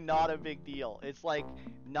really not a big deal. It's like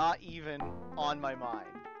not even on my mind.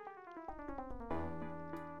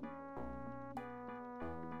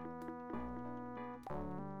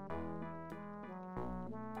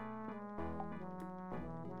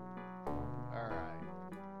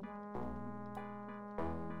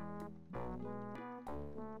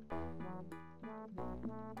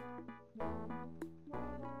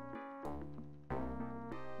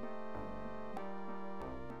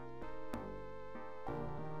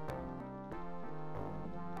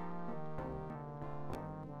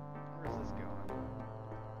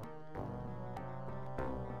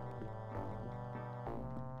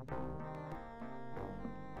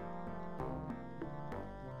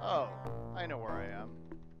 Oh, I know where I am.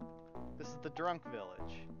 This is the drunk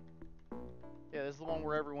village. Yeah, this is the one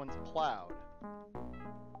where everyone's plowed.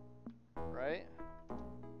 Right?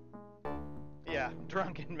 Yeah,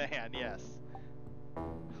 drunken man, yes.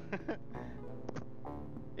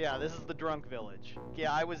 Yeah, this is the drunk village.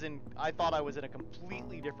 Yeah, I thought I was in a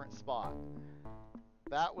completely different spot.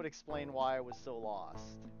 That would explain why I was so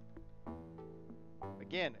lost.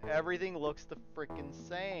 Again, everything looks the frickin'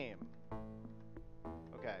 same.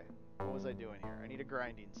 Okay, what was I doing here? I need a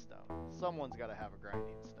grinding stone. Someone's got to have a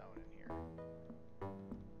grinding stone in here.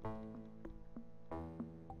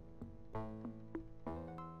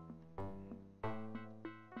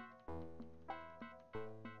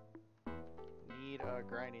 Need a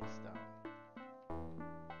grinding stone.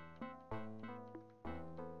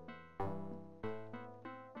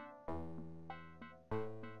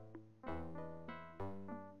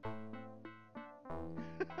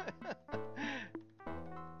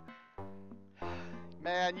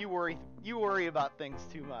 Man, you worry about things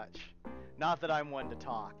too much. Not that I'm one to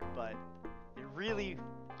talk, but it really,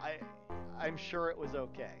 I'm sure it was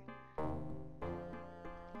okay.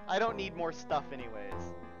 I don't need more stuff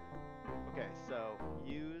anyways. Okay, so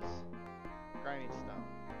use grinding stone.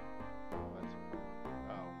 What?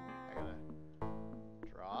 Oh, I gotta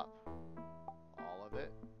drop all of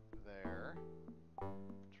it there.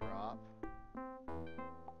 Drop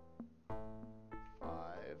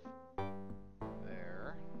 5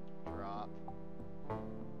 there. Drop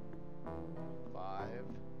 5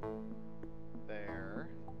 there.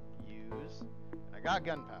 Use. And I got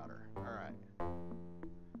gunpowder. Alright.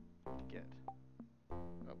 Get.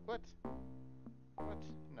 Oh, what? What?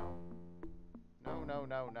 No. No, no,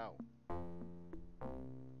 no, no.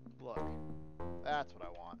 Look. That's what I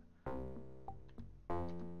want.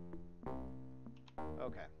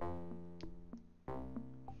 Okay.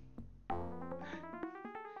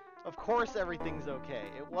 course everything's okay.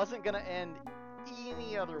 It wasn't gonna end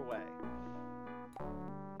any other way.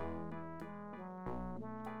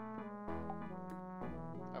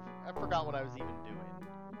 I forgot what I was even doing.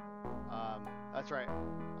 That's right.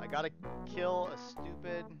 I gotta kill a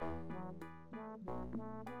stupid...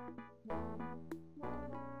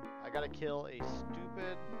 I gotta kill a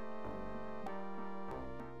stupid...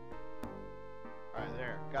 Alright,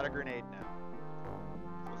 there. Got a grenade now.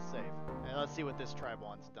 So let's save. And let's see what this tribe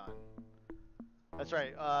wants done. That's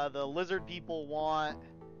right. The lizard people want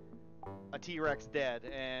a T-Rex dead,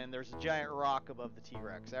 and there's a giant rock above the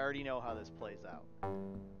T-Rex. I already know how this plays out,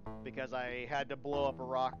 because I had to blow up a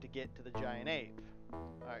rock to get to the giant ape.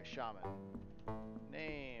 Alright, shaman.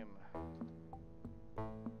 Name.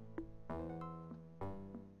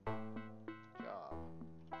 Job.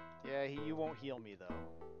 Yeah, you won't heal me, though.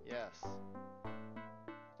 Yes.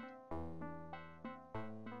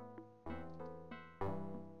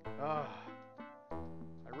 Ugh.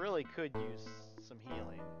 I really could use some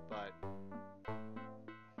healing, but...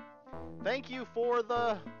 Thank you for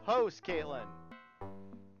the host, Caitlin.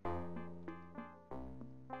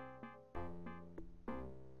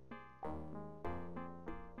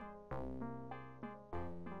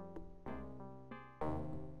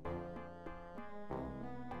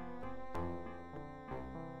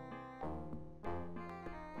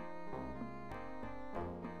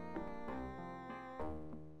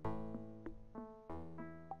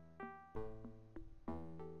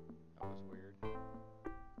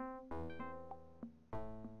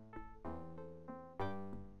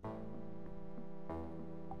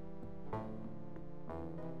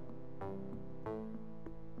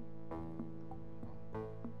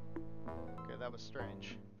 That was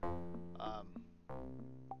strange. I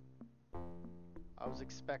was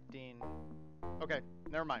expecting... Okay,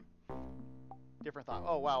 never mind. Different thought.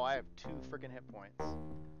 Oh, wow, I have 2 freaking hit points.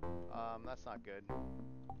 That's not good.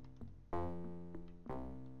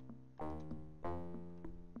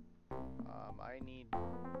 I need to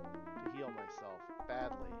heal myself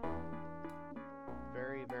badly.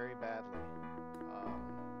 Very, very badly. Do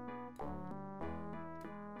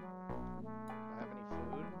I have any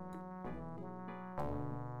food?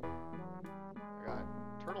 I got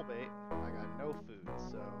turtle bait. I got no food,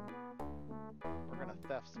 so we're gonna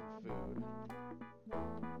theft some food.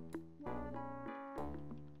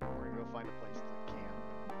 We're gonna go find a place to camp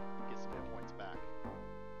and get some hit points back.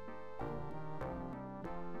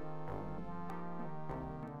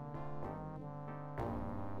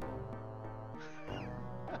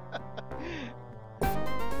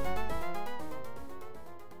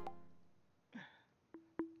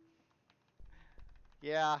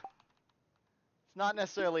 Yeah, it's not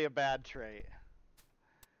necessarily a bad trait.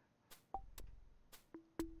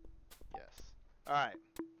 Yes. All right.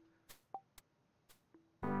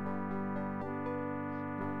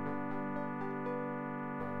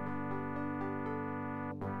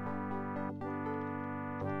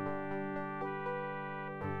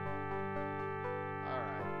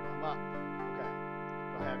 I'm up. Okay.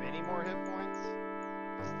 Do I have any more hit points?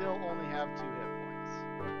 I still only have 2 hit points.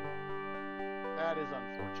 That is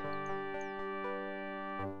unfortunate.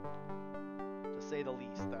 To say the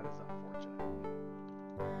least, that is unfortunate.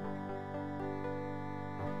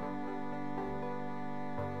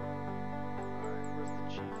 Alright, where's the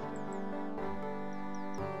chief?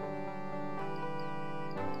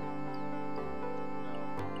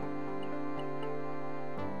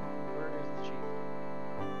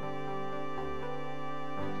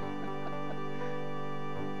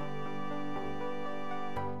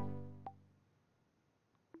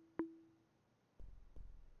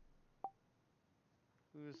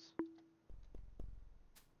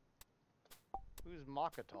 Who's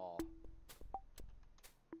Makatal?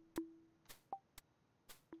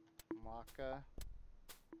 Maka.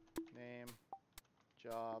 Name.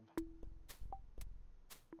 Job.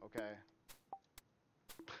 Okay.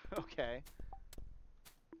 Okay.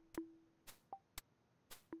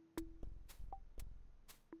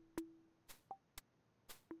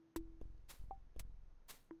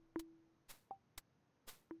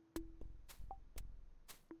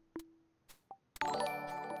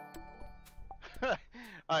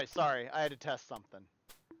 Alright, sorry. I had to test something.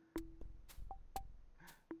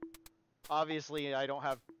 Obviously, I don't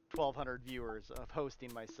have 1,200 viewers of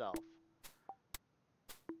hosting myself.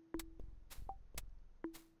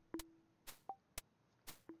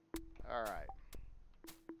 Alright.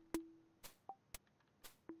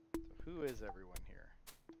 So who is everyone here?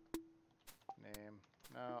 Name.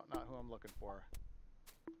 No, not who I'm looking for.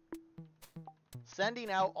 Sending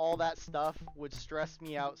out all that stuff would stress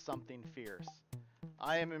me out something fierce.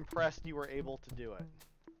 I am impressed you were able to do it.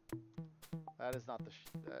 That is not the...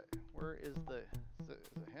 where is the... Is it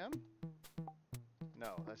him?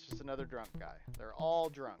 No, that's just another drunk guy. They're all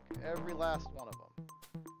drunk. Every last one of them.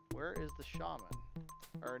 Where is the shaman?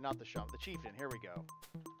 Or not the shaman, the chieftain. Here we go.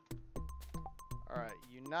 Alright,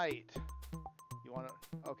 unite. You want to...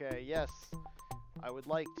 Okay, yes. I would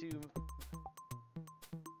like to...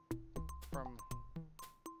 From...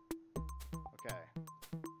 Okay.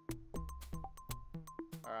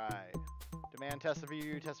 Alright. Demand test of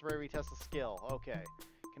you, test of bravery, test of skill. Okay.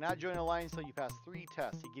 Cannot join an alliance until you pass 3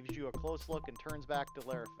 tests. He gives you a close look and turns back to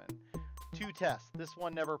Larafin. 2 tests. This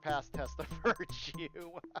one never passed test of virtue.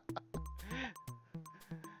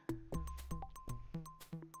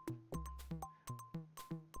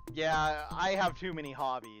 Yeah, I have too many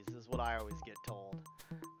hobbies, is what I always get told.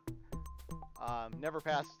 Never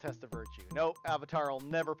passed a test of virtue. Nope, Avatar will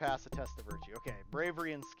never pass a test of virtue. Okay,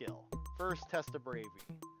 bravery and skill. First test of bravery.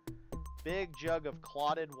 Big jug of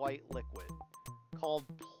clotted white liquid, called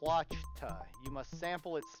plachta. You must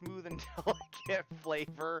sample its smooth and delicate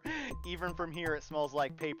flavor. Even from here, it smells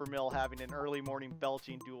like paper mill having an early morning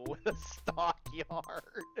belching duel with a stockyard.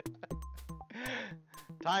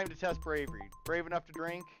 Time to test bravery. Brave enough to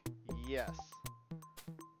drink? Yes.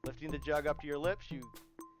 Lifting the jug up to your lips, you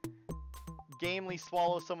gamely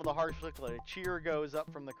swallow some of the harsh liquid. A cheer goes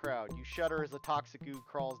up from the crowd. You shudder as a toxic goo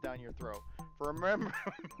crawls down your throat. For a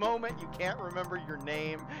moment, you can't remember your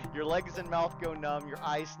name. Your legs and mouth go numb. Your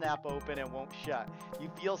eyes snap open and won't shut.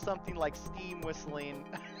 You feel something like steam whistling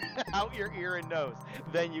out your ear and nose.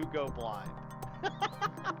 Then you go blind.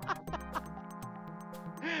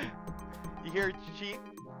 You hear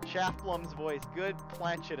Shaftblum's voice. Good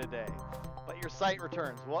plancha today. But your sight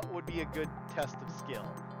returns. What would be a good test of skill?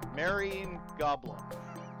 Marrying Goblin.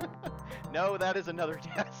 No, that is another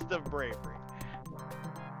test of bravery.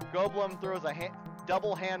 Goblin throws a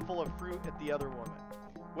double handful of fruit at the other woman.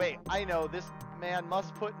 Wait, I know. This man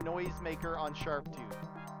must put Noisemaker on Sharptooth.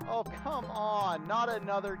 Oh, come on. Not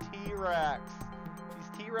another T-Rex. These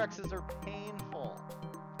T-Rexes are painful.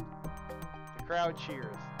 The crowd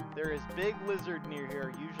cheers. There is big lizard near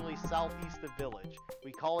here, usually southeast of village.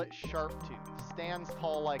 We call it Sharptooth. Stands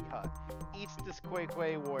tall like hut. Eats Disqueque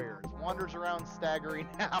warriors. Wanders around staggering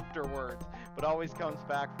afterwards, but always comes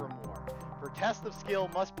back for more. For test of skill,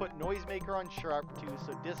 must put Noisemaker on Sharptooth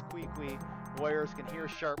so Disqueque warriors can hear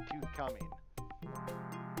Sharptooth coming.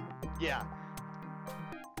 Yeah.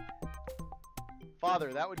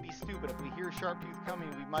 Father, that would be stupid. If we hear Sharptooth coming,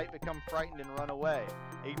 we might become frightened and run away.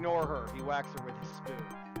 Ignore her. He whacks her with his spoon.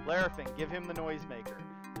 Larafin, give him the Noisemaker.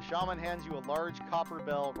 The shaman hands you a large copper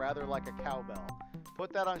bell, rather like a cowbell.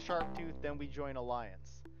 Put that on Sharptooth, then we join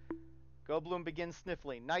alliance. Goblin begins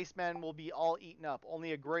sniffling. Nice man will be all eaten up.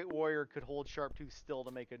 Only a great warrior could hold Sharptooth still to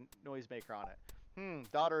make a Noisemaker on it.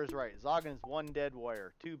 Daughter is right. Zoggin is one dead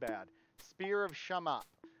warrior. Too bad. Spear of Shamop.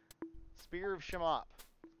 Spear of Shamop.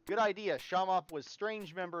 Good idea. Shamop was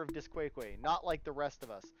strange member of Disqueque, not like the rest of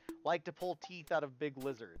us. Like to pull teeth out of big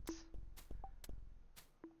lizards.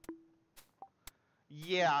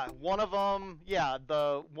 Yeah, one of them, yeah,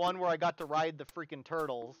 the one where I got to ride the freaking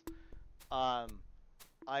turtles. I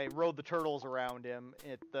rode the turtles around him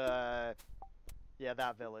at the, yeah,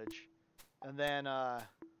 that village. And then,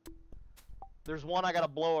 there's one I gotta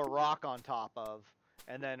blow a rock on top of.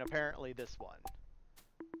 And then apparently this one.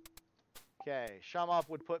 Okay, Shamop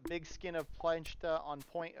would put big skin of planchta on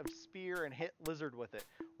point of spear and hit lizard with it.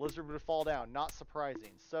 Lizard would fall down, not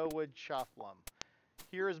surprising. So would Shaftblum.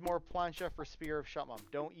 Here is more plancha for Spear of Shamop.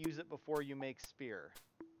 Don't use it before you make spear.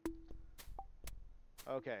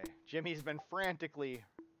 Okay, Jimmy's been frantically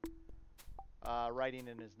writing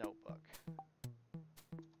in his notebook.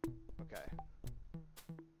 Okay.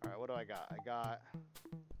 Alright, what do I got? I got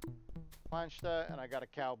plancha and I got a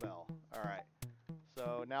cowbell. Alright.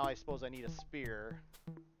 So now I suppose I need a spear.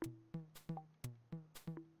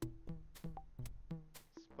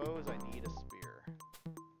 Suppose I need a spear.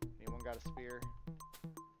 Anyone got a spear?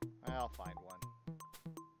 I'll find one.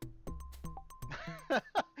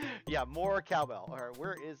 Yeah, more cowbell. Alright,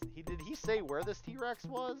 where is he? Did he say where this T-Rex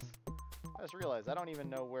was? I just realized I don't even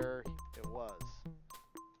know where it was.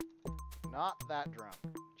 Not that drunk.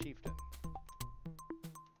 Chieftain.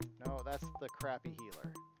 No, that's the crappy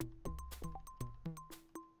healer.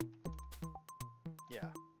 Yeah.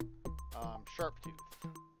 Sharptooth.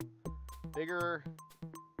 Bigger.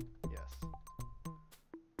 Yes.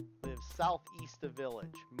 Lives southeast of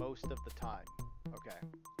village most of the time. Okay.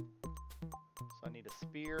 So I need a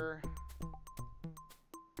spear.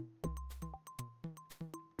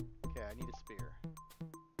 Okay, I need a spear.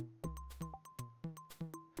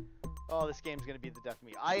 Oh, this game's gonna be the death of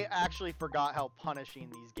me. I actually forgot how punishing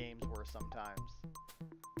these games were sometimes.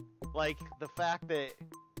 Like, the fact that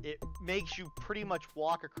it makes you pretty much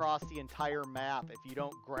walk across the entire map if you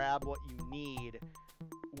don't grab what you need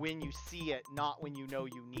when you see it, not when you know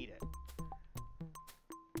you need it.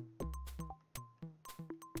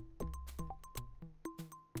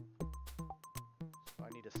 So I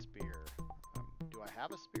need a spear. Do I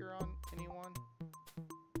have a spear on anyone?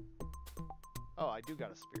 Oh, I do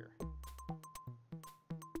got a spear.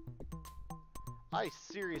 I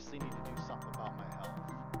seriously need to do something about my health.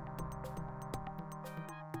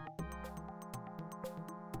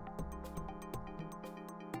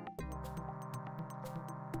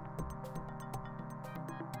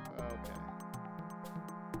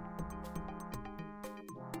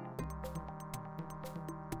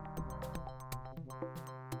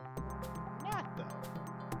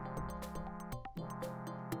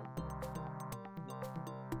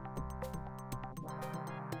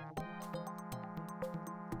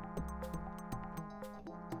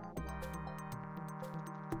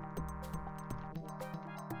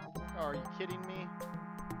 Oh, are you kidding me?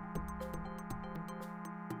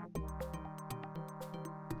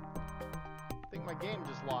 I think my game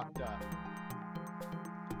just locked up.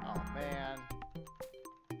 Oh, man.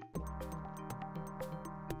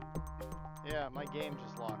 Yeah, my game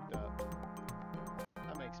just locked up.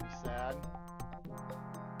 That makes me sad.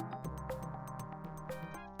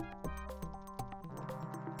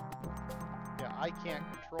 Yeah, I can't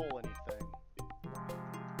control anything.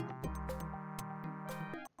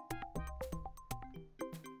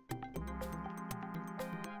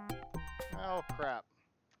 Oh, crap.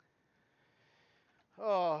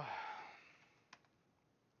 Oh.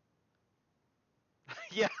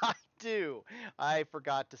 Yeah, I do. I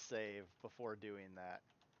forgot to save before doing that.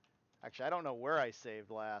 Actually, I don't know where I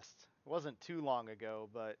saved last. It wasn't too long ago,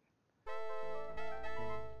 but...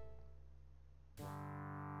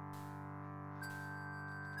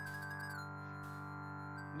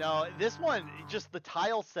 No, this one, just the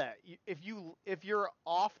tile set. If you're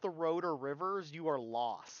off the road or rivers, you are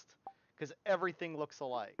lost. Because everything looks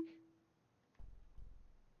alike.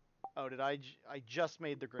 Oh, I just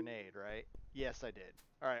made the grenade, right? Yes, I did.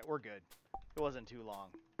 Alright, we're good. It wasn't too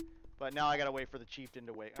long. But now I gotta wait for the chieftain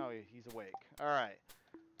to wake. Oh, he's awake. Alright.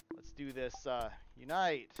 Let's do this,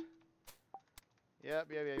 unite.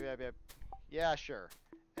 Yep. Yeah, sure.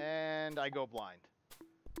 And I go blind.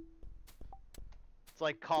 It's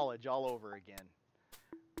like college all over again.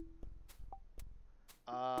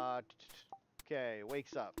 Okay,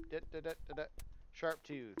 wakes up. Sharp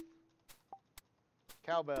tooth.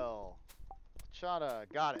 Cowbell. Chata,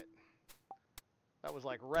 got it. That was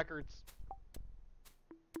like records.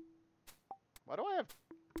 Why do I have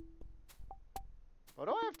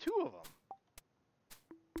two of them?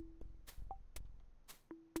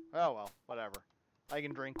 Oh well, whatever. I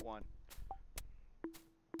can drink one.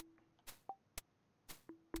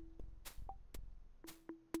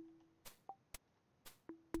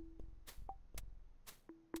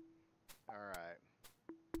 Alright.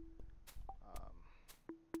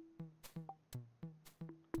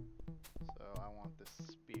 So I want this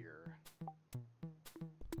spear.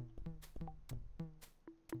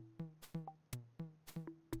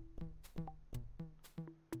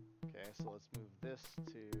 Okay, so let's move this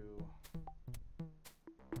to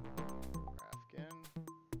Rafkin.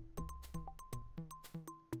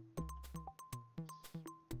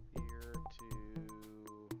 Spear to me.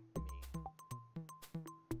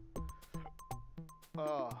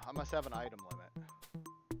 Oh, I must have an item limit.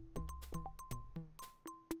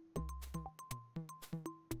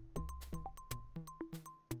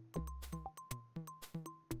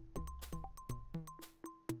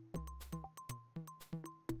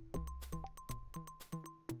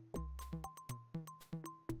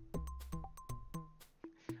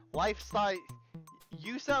 Lifestyle,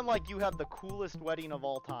 you sound like you have the coolest wedding of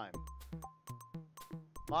all time.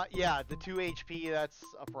 Yeah, the 2 HP, that's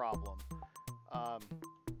a problem.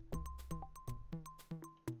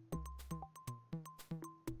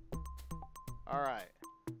 Alright.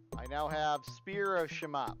 I now have Spear of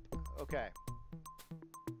Shemap. Okay.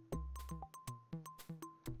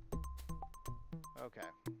 Okay.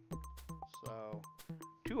 So,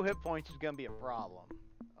 2 hit points is gonna be a problem.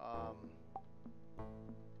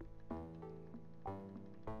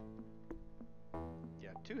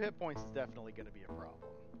 Yeah, 2 hit points is definitely gonna be a problem.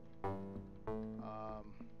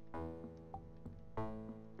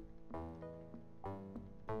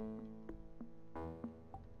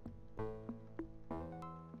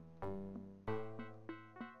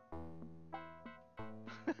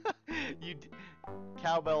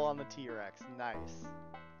 Cowbell on the T-Rex. Nice.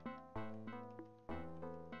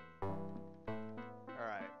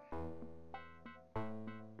 Alright.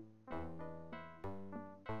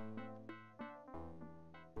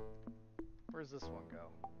 does this one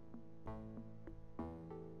go?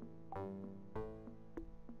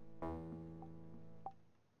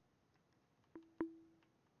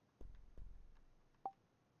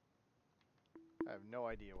 I have no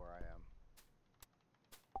idea where I am.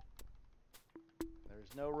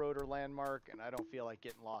 There's no road or landmark, and I don't feel like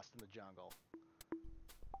getting lost in the jungle.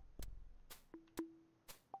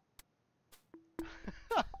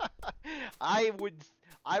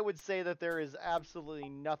 I would say that there is absolutely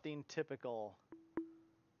nothing typical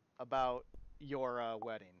about your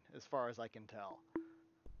wedding, as far as I can tell.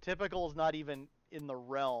 Typical is not even in the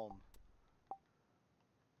realm.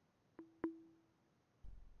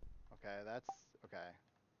 Okay, that's okay.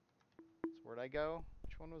 So where'd I go?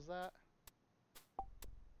 Which one was that?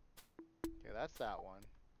 Okay, that's that one.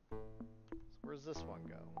 So where's this one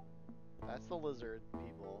go? That's the lizard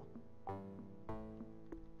people.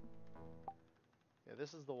 Yeah,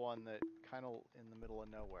 this is the one that kind of in the middle of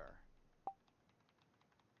nowhere.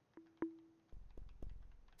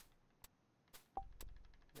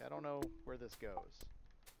 Yeah, I don't know where this goes.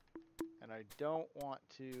 And I don't want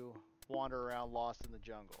to wander around lost in the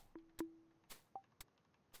jungle.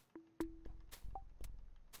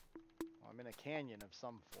 Well, I'm in a canyon of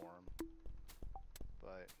some form.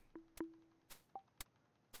 But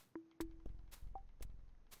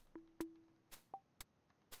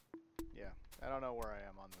yeah, I don't know where I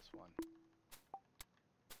am on this one.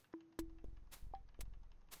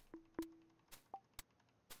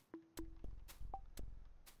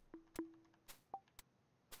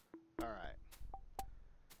 Alright.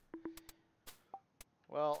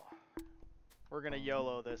 Well, we're gonna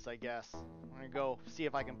YOLO this, I guess. I'm gonna go see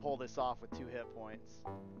if I can pull this off with 2 hit points.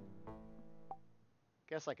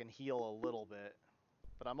 Guess I can heal a little bit.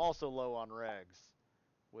 But I'm also low on regs,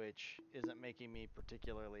 which isn't making me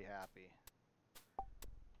particularly happy.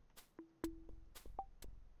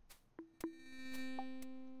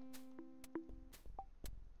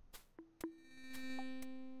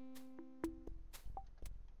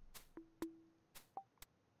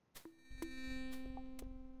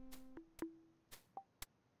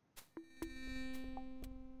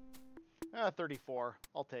 Ah, 34.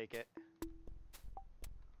 I'll take it.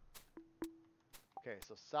 Okay,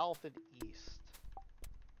 so south and east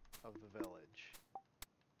of the village.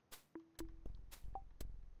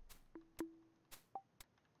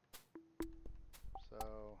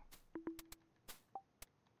 So,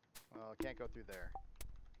 well, I can't go through there.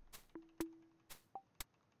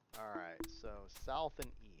 Alright, so south and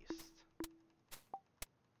east.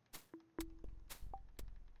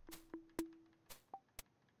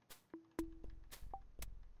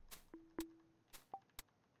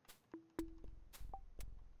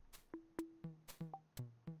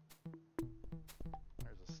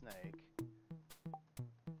 There's a snake.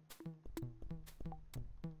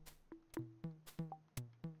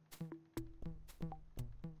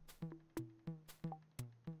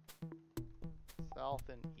 South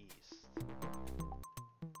and east.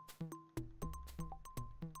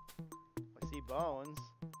 I see bones.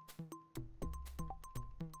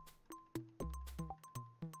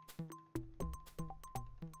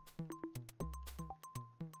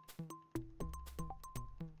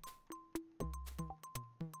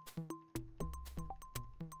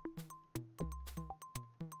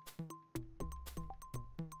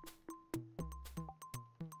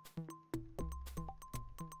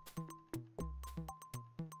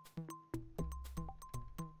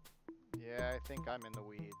 Yeah, I think I'm in the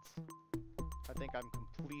weeds. I think I'm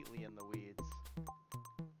completely in the weeds.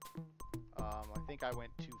 I think I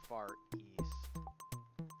went too far east.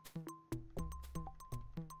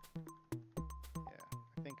 Yeah,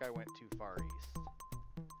 I think I went too far east.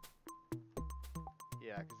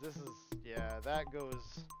 Yeah, because this is... Yeah, that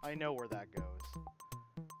goes... I know where that goes.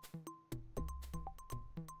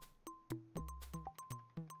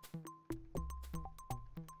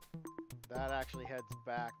 That actually heads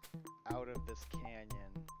back out of this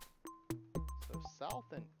canyon. So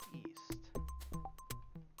south and east.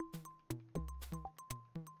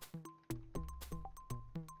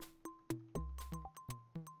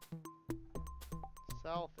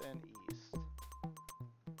 South and east.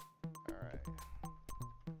 Alright.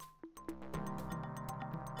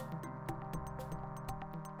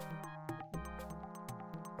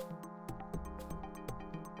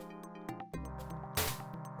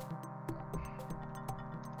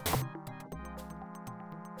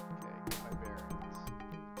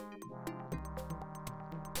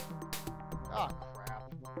 Ah, crap.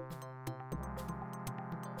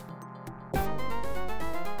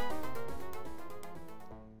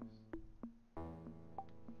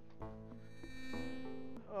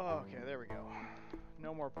 Okay, there we go.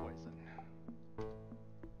 No more poison.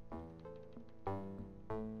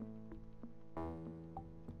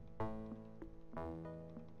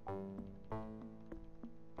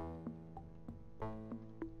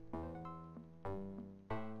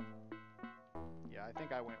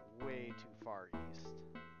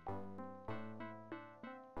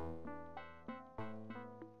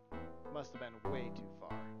 must have been way too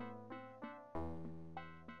far.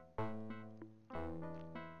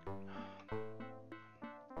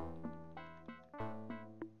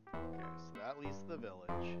 Okay, so that leads to the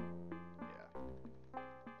village. Yeah.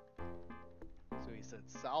 So he said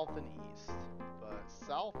south and east, but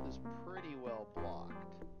south is pretty well blocked.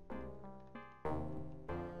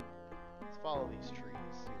 Let's follow these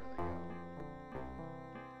trees, see where they go.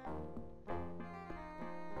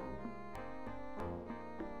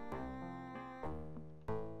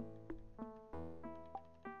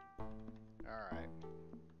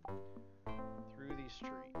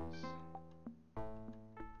 Trees.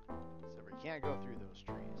 So we can't go through those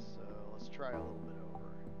trees, so let's try a little bit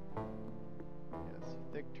over. Yeah, see,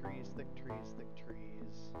 thick trees, thick trees, thick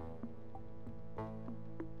trees.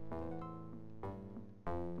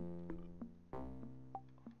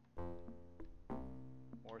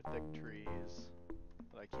 More thick trees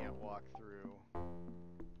that I can't walk through.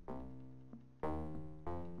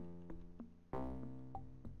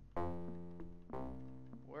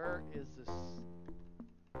 Where is this?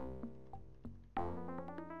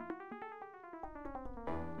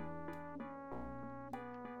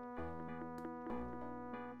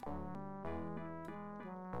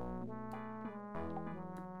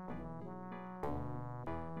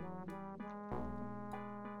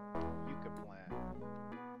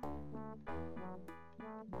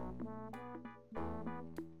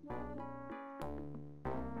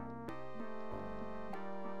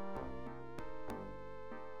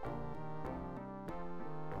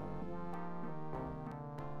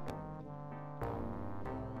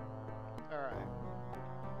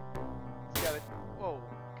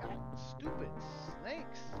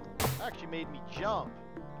 Actually made me jump.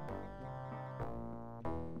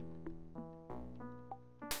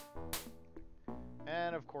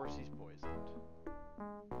 And of course he's poisoned.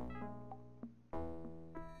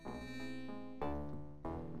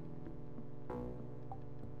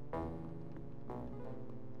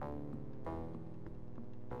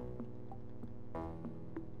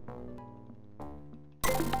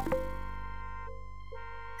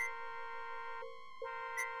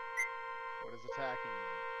 What is attacking me?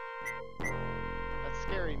 That's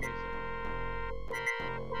scary music.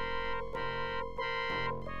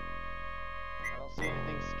 I don't see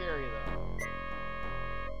anything scary though.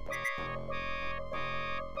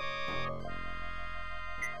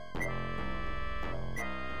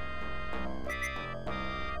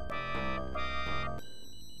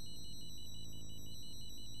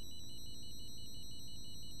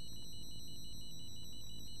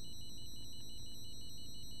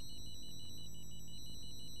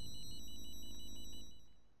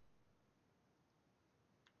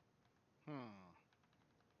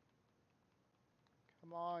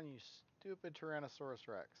 Come on, you stupid Tyrannosaurus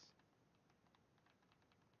Rex.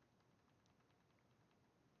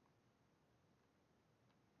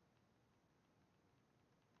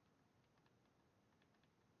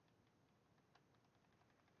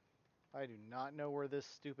 I do not know where this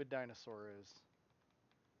stupid dinosaur is.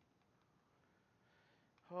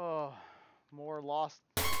 Oh, more lost.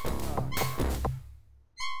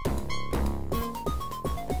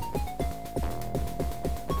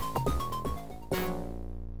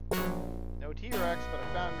 No T-Rex, but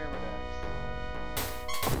I found Myrmidex.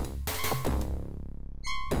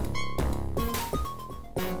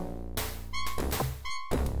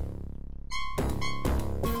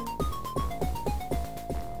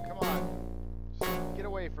 Come on, just get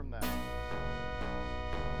away from that.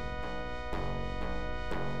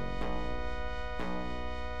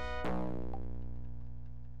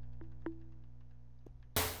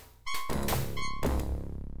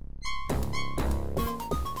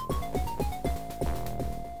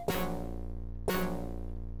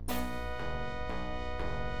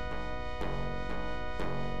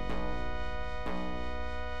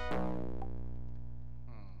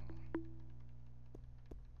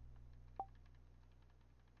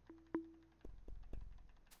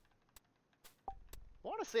 I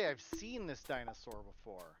want to say I've seen this dinosaur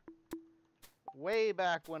before. Way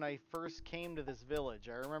back when I first came to this village,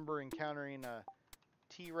 I remember encountering a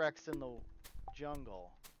T-Rex in the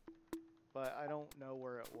jungle. But I don't know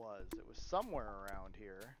where it was. It was somewhere around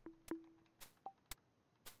here.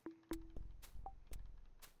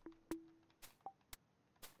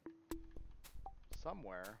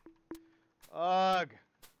 Somewhere. Ugh!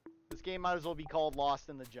 This game might as well be called Lost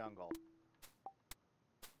in the Jungle.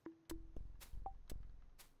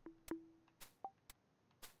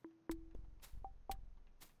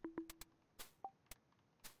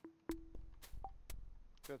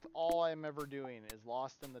 That's all I'm ever doing is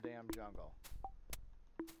lost in the damn jungle.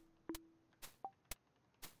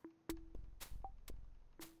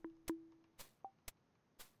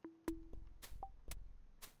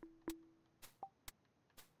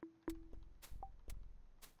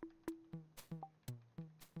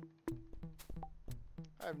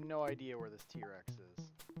 I have no idea where this T-Rex is.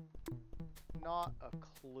 Not a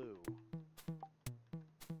clue.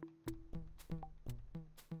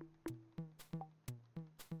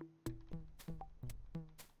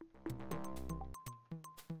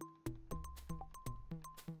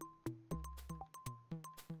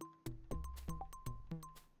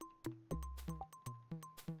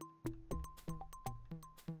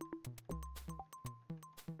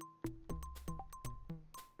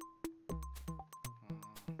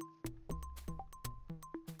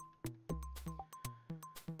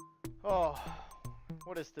 Oh,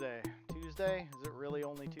 what is today? Tuesday? Is it really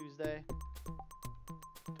only Tuesday?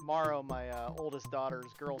 Tomorrow, my oldest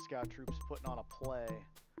daughter's Girl Scout troop's putting on a play.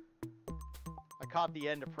 I caught the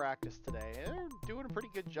end of practice today. They're doing a pretty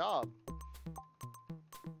good job.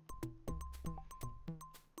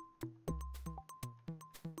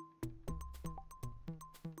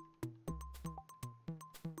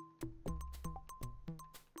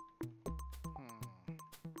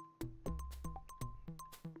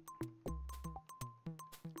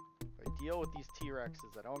 Deal with these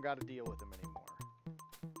T-Rexes. I don't got to deal with them anymore.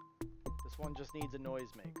 This one just needs a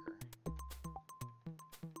noisemaker.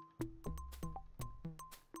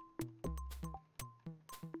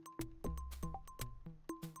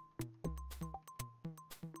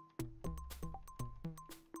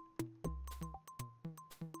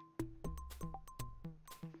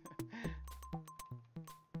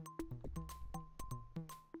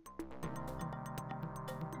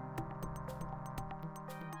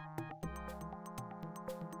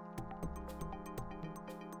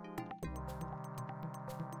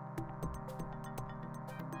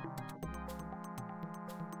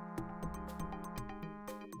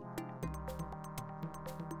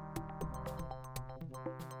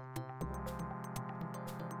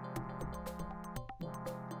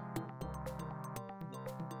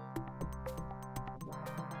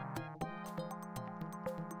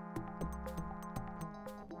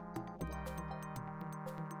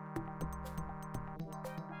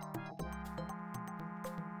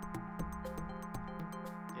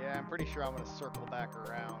 Yeah, I'm pretty sure I'm going to circle back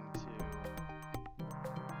around to...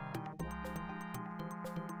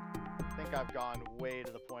 I think I've gone way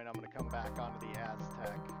to the point I'm going to come back onto the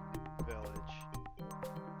Aztec village.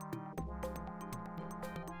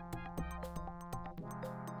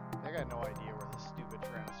 I got no idea where this stupid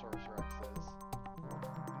Tyrannosaurus Rex is.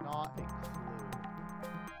 Not a clue.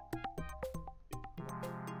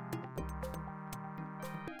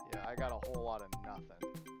 Yeah, I got a whole lot of nothing.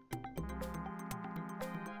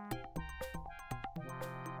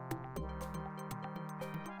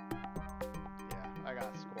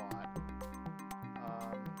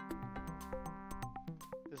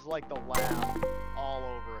 This is like the lab all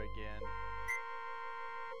over again.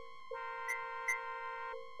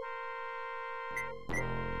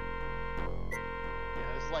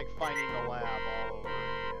 Yeah, this is like finding the lab all over again.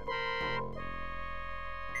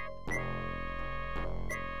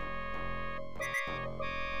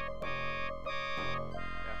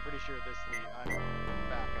 Yeah, I'm pretty sure this I'm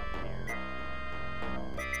back up here.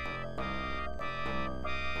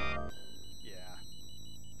 Yeah,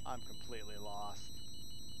 I'm completely lost.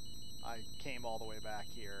 I came all the way back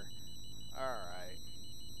here. Alright.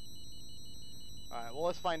 Alright, well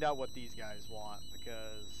let's find out what these guys want,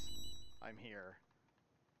 because I'm here.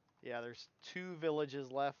 Yeah, there's 2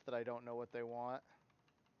 villages left that I don't know what they want.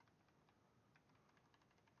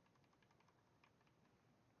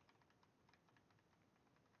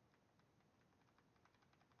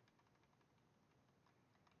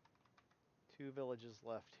 Two villages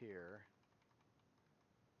left here.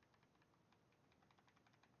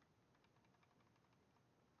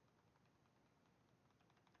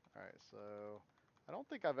 Alright, so I don't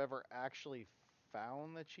think I've ever actually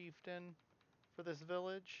found the chieftain for this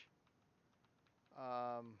village.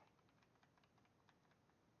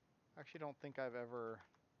 Actually don't think I've ever...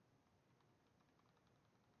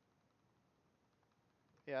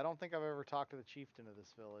 Yeah, I don't think I've ever talked to the chieftain of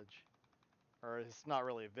this village. Or it's not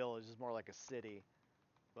really a village, it's more like a city.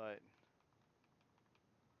 But...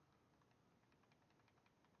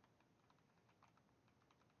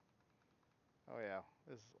 oh yeah,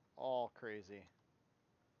 this is all crazy.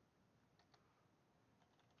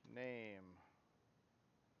 Name.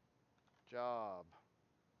 Job.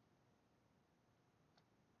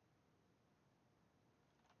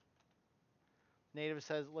 Native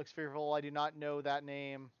says, looks fearful, I do not know that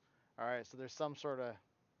name. Alright, so there's some sort of...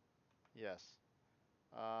 yes.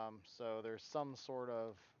 So there's some sort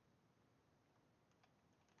of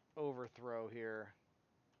overthrow here.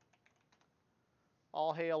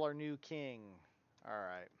 All hail our new king.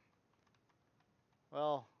 Alright.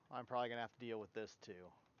 Well, I'm probably going to have to deal with this too.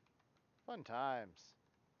 Fun times.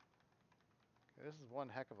 Okay, this is one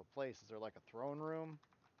heck of a place. Is there like a throne room?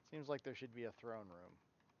 Seems like there should be a throne room.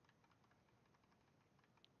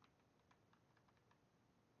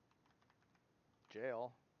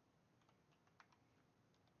 Jail.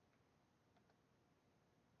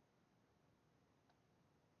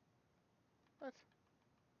 What?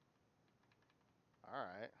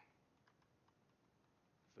 Alright.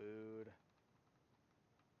 Food.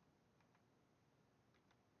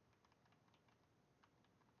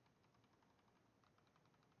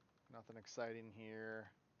 Nothing exciting here.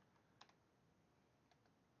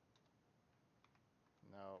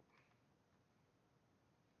 Nope.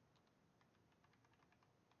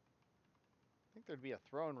 I think there'd be a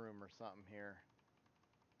throne room or something here.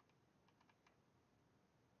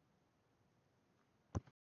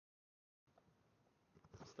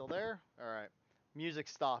 Still there? Alright. Music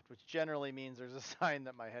stopped, which generally means there's a sign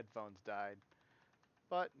that my headphones died.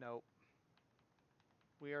 But nope.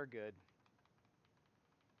 We are good.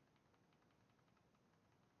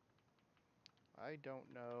 I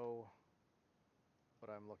don't know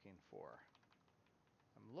what I'm looking for.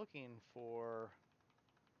 I'm looking for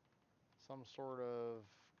some sort of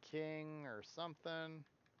king or something.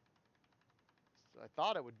 I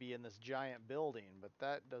thought it would be in this giant building, but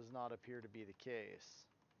that does not appear to be the case.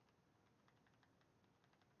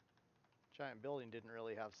 Giant building didn't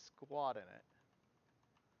really have squat in it.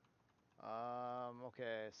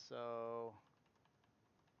 Okay, so...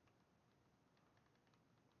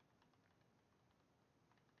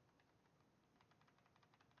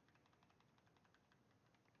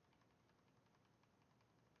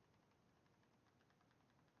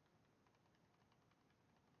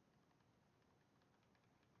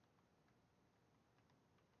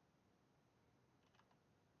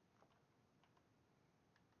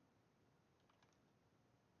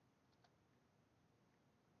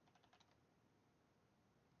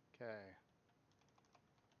 Okay.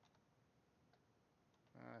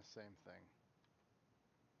 Same thing.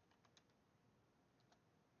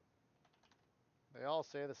 They all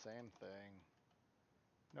say the same thing.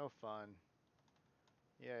 No fun.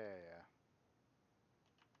 Yeah.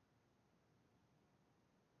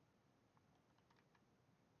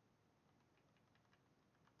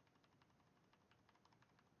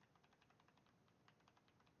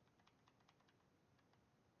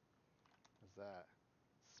 What's that?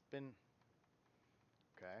 Spin.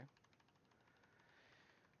 Okay.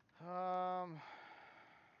 Huh.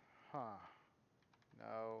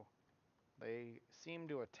 No. They seem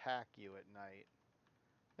to attack you at night.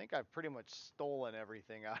 I think I've pretty much stolen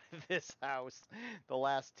everything out of this house the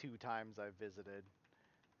last 2 times I've visited.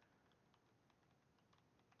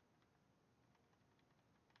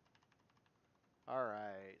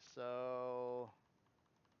 Alright, so...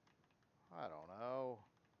 I don't know.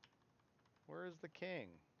 Where's the king?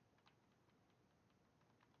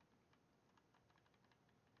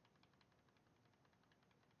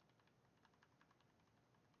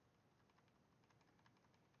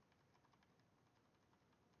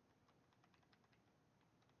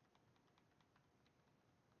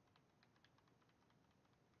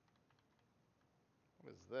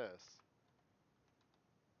 What is this?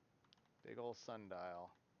 Big ol' sundial.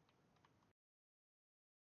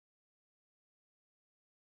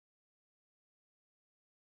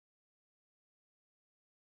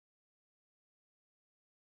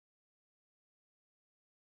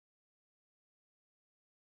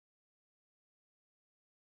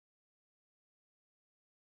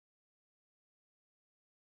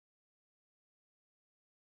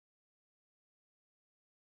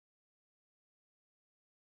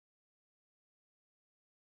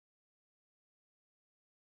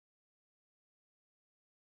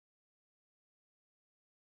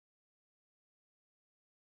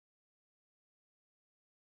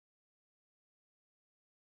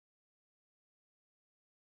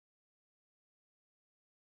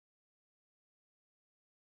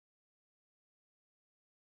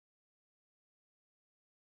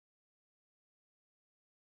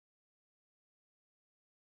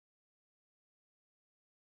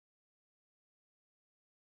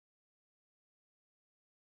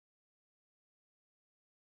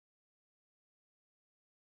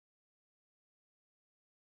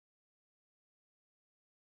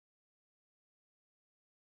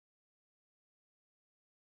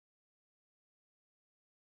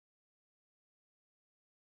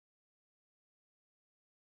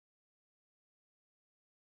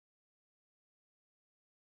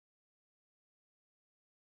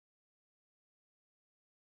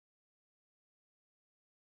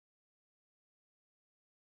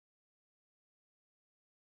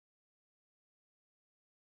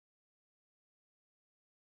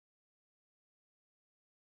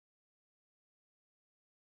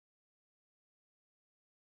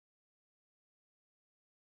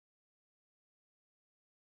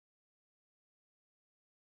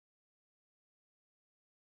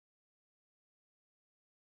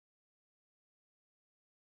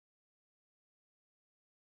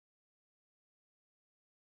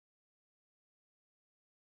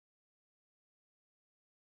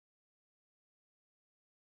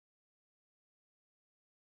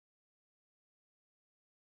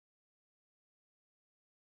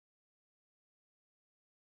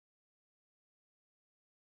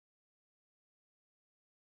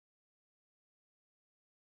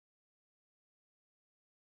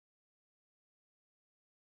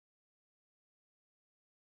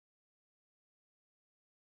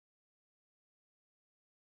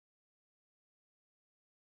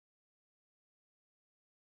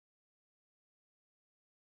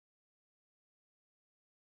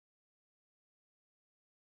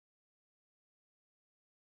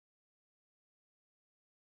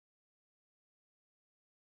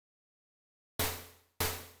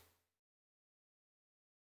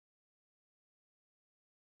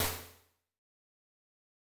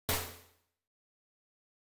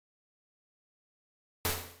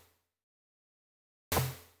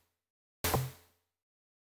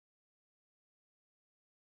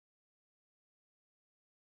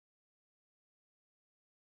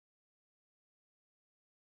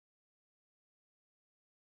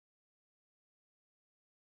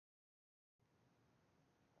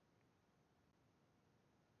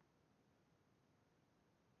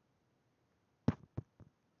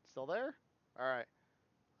 Still there? Alright.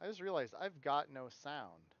 I just realized I've got no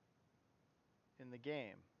sound in the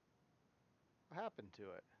game. What happened to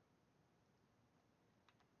it?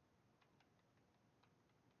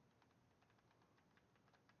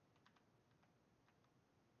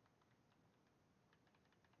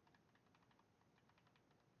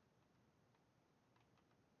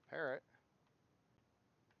 Parrot.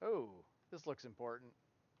 Oh, this looks important.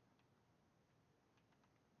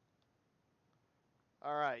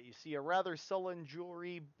 Alright, you see a rather sullen,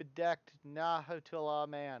 jewelry-bedecked Nahatula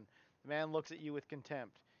man. The man looks at you with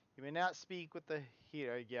contempt. You may not speak with the...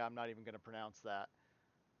 Yeah, I'm not even going to pronounce that.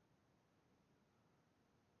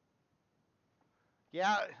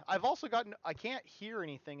 Yeah, I've also gotten... I can't hear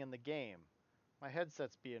anything in the game. My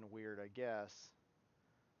headset's being weird, I guess.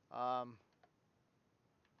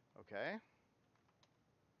 Okay.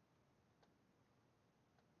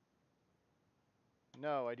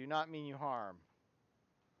 No, I do not mean you harm.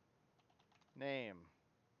 Name.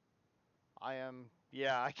 I am...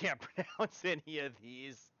 Yeah, I can't pronounce any of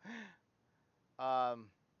these.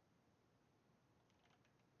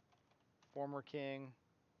 Former king.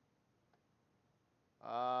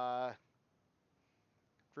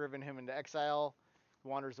 Driven him into exile. He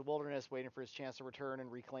wanders the wilderness, waiting for his chance to return and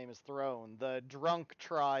reclaim his throne. The drunk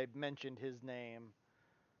tribe mentioned his name.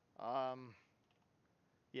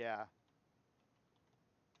 Yeah.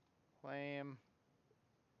 Claim.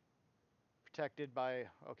 Protected by...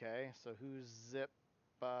 Okay, so who's Zip?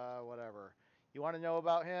 Whatever. You want to know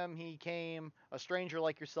about him? He came, a stranger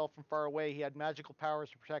like yourself from far away. He had magical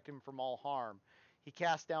powers to protect him from all harm. He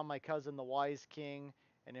cast down my cousin, the wise king,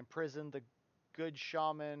 and imprisoned the good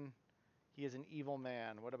shaman. He is an evil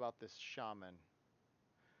man. What about this shaman?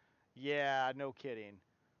 Yeah, no kidding.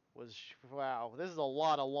 Wow, this is a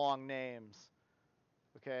lot of long names.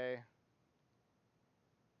 Okay.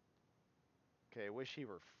 Okay, wish he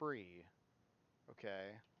were free. Okay.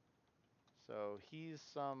 So he's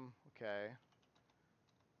some... Okay.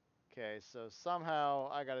 Okay, so somehow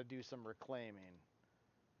I gotta do some reclaiming.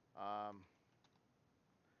 I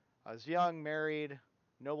was young, married,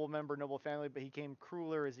 noble member, noble family, but he became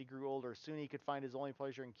crueler as he grew older. Soon he could find his only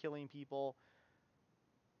pleasure in killing people.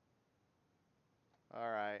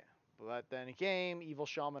 Alright. But then he came, evil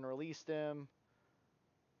shaman released him,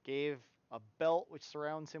 gave a belt which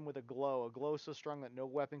surrounds him with a glow so strong that no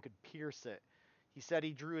weapon could pierce it. He said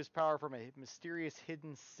he drew his power from a mysterious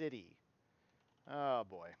hidden city. Oh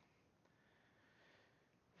boy.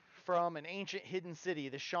 From an ancient hidden city.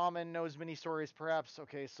 The shaman knows many stories, perhaps.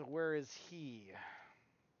 Okay, so where is he?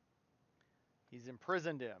 He's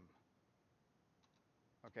imprisoned him.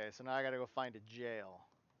 Okay, so now I gotta go find a jail.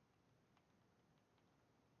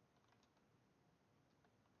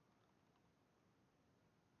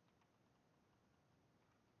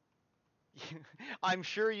 I'm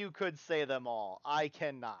sure you could say them all. I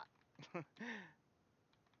cannot.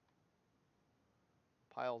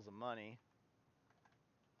 Piles of money.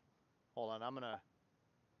 Hold on, I'm gonna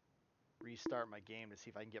restart my game to see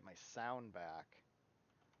if I can get my sound back.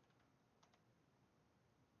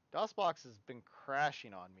 DOSBox has been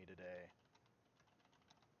crashing on me today.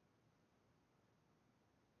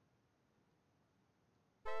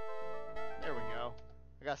 There we go.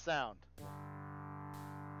 I got sound.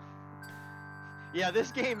 Yeah,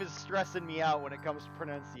 this game is stressing me out when it comes to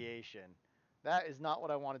pronunciation. That is not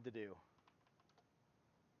what I wanted to do.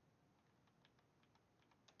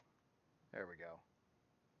 There we go.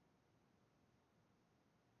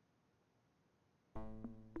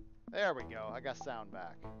 There we go. I got sound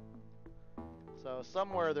back. So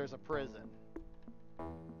somewhere there's a prison.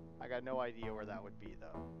 I got no idea where that would be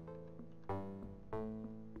though.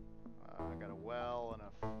 I got a well and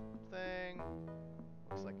a thing.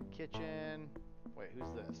 Looks like a kitchen. Wait,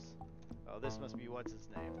 who's this? Oh, this must be what's his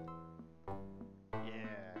name.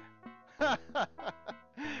 Yeah.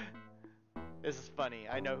 This is funny.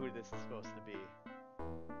 I know who this is supposed to be.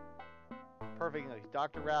 Perfectly.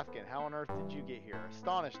 Dr. Rafkin, how on earth did you get here?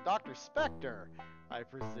 Astonished. Dr. Spectre, I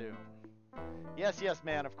presume. Yes, yes,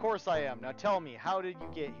 man. Of course I am. Now tell me, how did you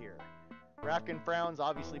get here? Rafkin frowns,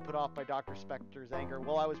 obviously put off by Dr. Spectre's anger.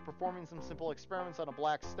 Well, I was performing some simple experiments on a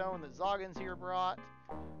black stone that Zoggins here brought.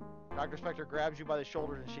 Dr. Spectre grabs you by the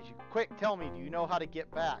shoulders and shakes you. Quick, tell me, do you know how to get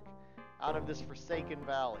back out of this forsaken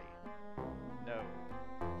valley? No.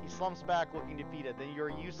 He slumps back, looking defeated. Then you're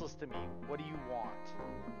useless to me. What do you want?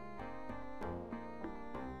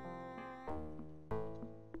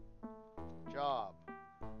 Job.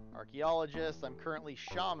 Archaeologist. I'm currently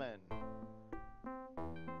shaman.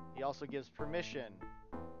 He also gives permission.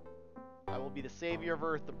 I will be the savior of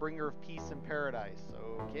Earth, the bringer of peace and paradise.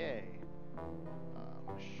 Okay.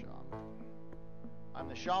 Shaman. I'm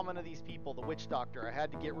the shaman of these people, the witch doctor. I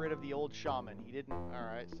had to get rid of the old shaman. He didn't...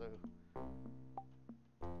 Alright, so...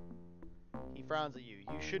 He frowns at you.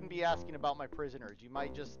 You shouldn't be asking about my prisoners. You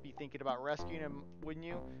might just be thinking about rescuing him, wouldn't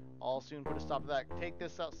you? I'll soon put a stop to that. Take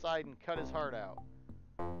this outside and cut his heart out.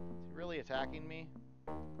 Is he really attacking me?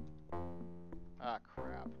 Ah,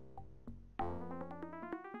 crap.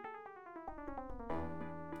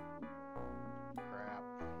 Crap.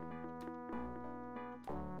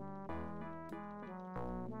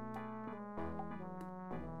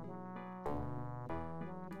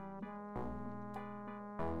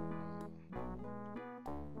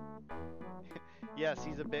 Yes,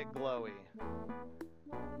 he's a bit glowy.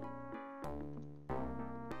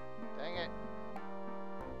 Dang it.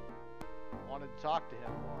 Wanted to talk to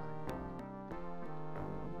him more.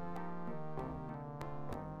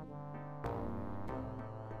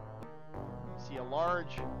 See a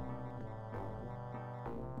large...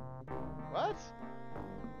 What?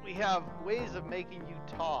 We have ways of making you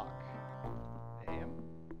talk. Damn.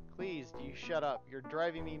 Please, do you shut up? You're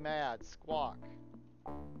driving me mad. Squawk.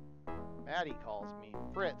 Maddie calls me.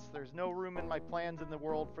 Fritz, there's no room in my plans in the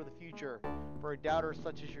world for the future for a doubter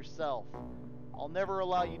such as yourself. I'll never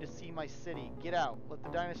allow you to see my city. Get out. Let the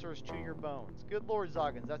dinosaurs chew your bones. Good Lord,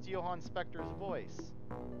 Zoggins, that's Johann Spector's voice.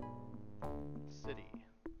 City.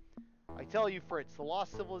 I tell you, Fritz, the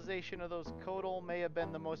lost civilization of those Kodal may have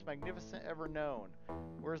been the most magnificent ever known.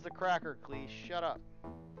 Where's the cracker, Clee? Shut up.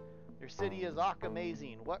 Their city is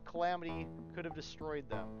amazing. What calamity could have destroyed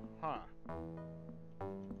them? Huh.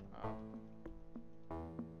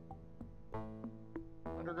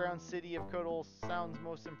 Underground city of Kodal sounds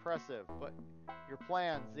most impressive, but your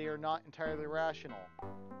plans, they are not entirely rational.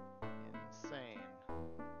 Insane.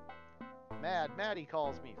 Maddie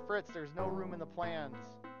calls me. Fritz, there's no room in the plans.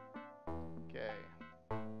 Okay.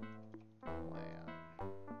 Plan.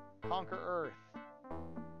 Conquer Earth.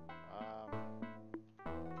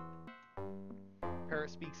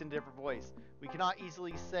 Parrot speaks in a different voice. We cannot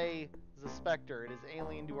easily say the Spectre. It is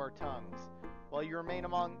alien to our tongues. While you remain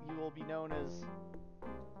among, you will be known as...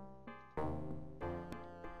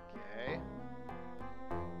 Okay.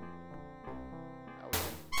 Are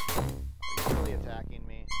you really attacking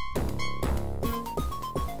me?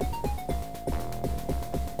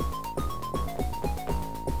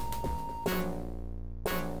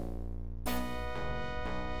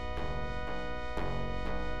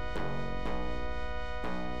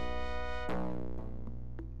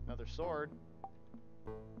 Another sword.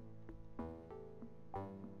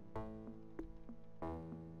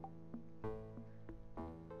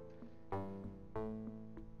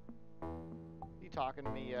 Talking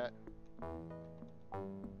to me yet?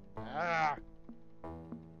 Ah!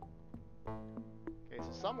 Okay,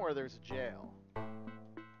 so somewhere there's a jail.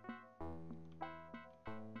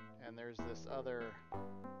 And there's this other...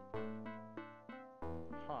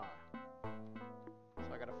 Huh.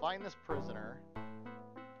 So I gotta find this prisoner.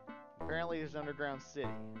 Apparently there's an underground city.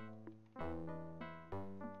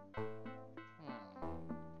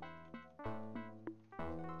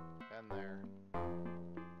 Been there.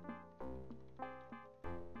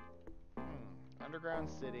 Underground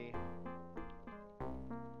city.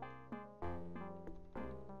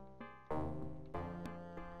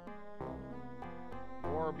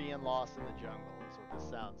 Or being lost in the jungle is what this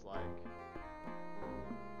sounds like.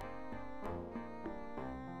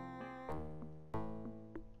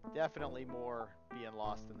 Definitely more being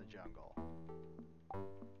lost in the jungle.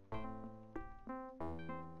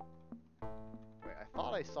 Wait, I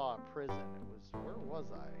thought I saw a prison. It was... Where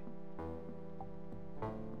was I?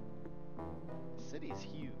 The city's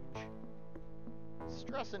huge. It's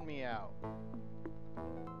stressing me out.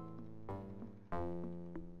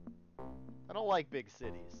 I don't like big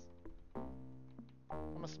cities.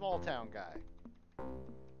 I'm a small town guy.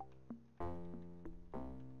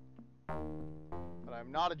 But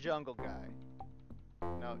I'm not a jungle guy.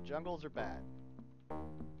 No, jungles are bad.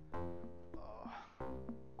 Oh.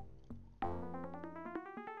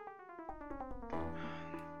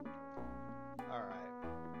 Alright.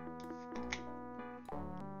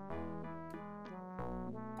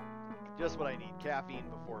 Just what I need. Caffeine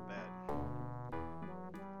before bed.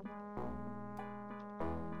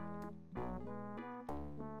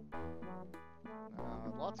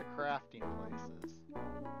 Lots of crafting places.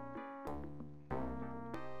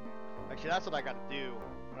 Actually, that's what I gotta do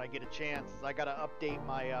when I get a chance. Is I gotta update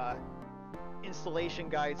my installation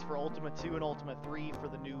guides for Ultima 2 and Ultima 3 for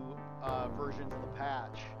the new versions of the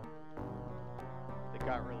patch that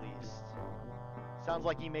got released. Sounds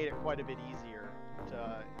like he made it quite a bit easier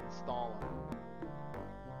to install them,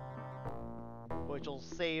 which will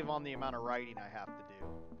save on the amount of writing I have to do.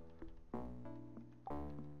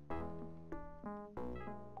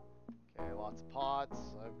 shots.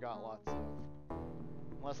 I've got lots of...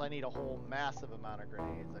 Unless I need a whole massive amount of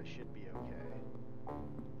grenades, I should be okay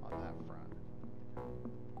on that front.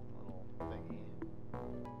 Little thingy.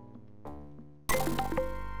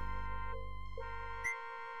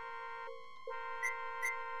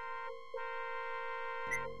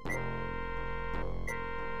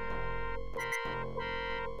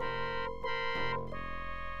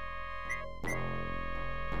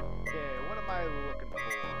 Okay, what am I looking for?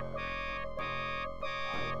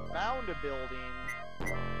 I found a building. I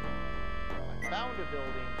found a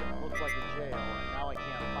building that looked like a jail, and now I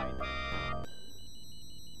can't find it.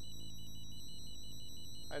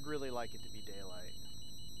 I'd really like it to be daylight.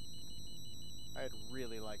 I'd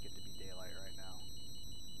really like it to be daylight right now.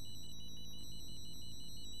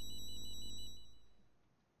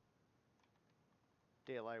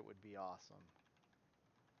 Daylight would be awesome.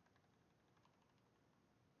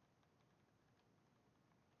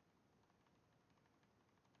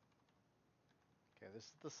 Okay, this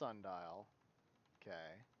is the sundial.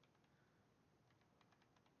 Okay.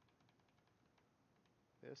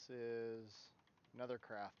 This is another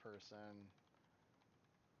craft person.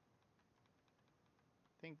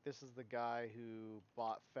 I think this is the guy who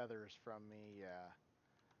bought feathers from me, yeah.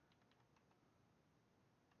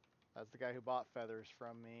 That's the guy who bought feathers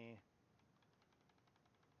from me.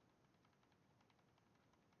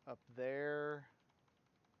 Up there.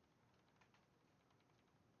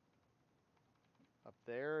 Up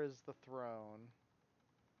there is the throne.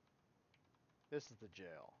 This is the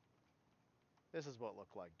jail. This is what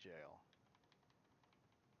looked like jail.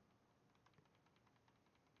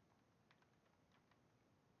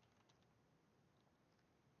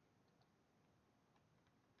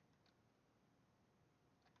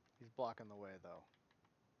 He's blocking the way, though.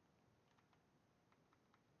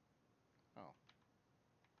 Oh.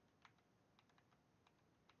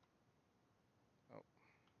 Oh.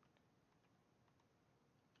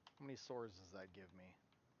 How many swords does that give me?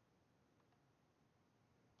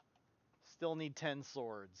 Still need 10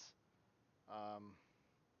 swords. I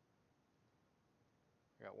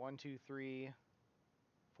got 1, 2, 3,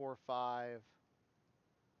 4, 5,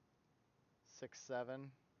 6,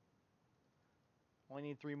 7. Only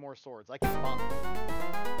need 3 more swords. I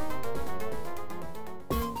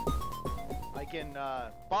can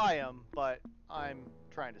buy them, but I'm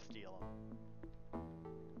trying to steal them.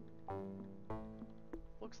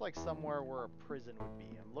 Looks like somewhere where a prison would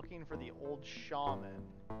be. I'm looking for the old shaman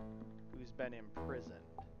who's been imprisoned.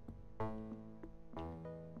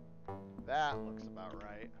 That looks about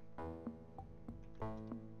right.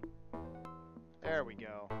 There we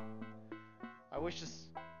go. I wish to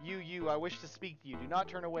speak to you. Do not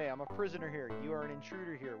turn away. I'm a prisoner here. You are an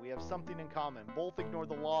intruder here. We have something in common. Both ignore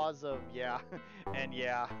the laws of yeah and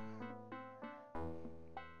yeah.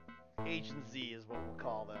 H and Z is what we'll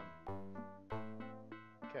call them.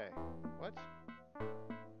 Okay. What?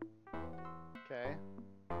 Okay.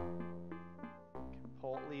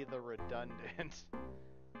 Completely the redundant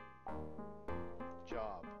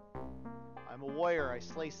job. I'm a warrior. I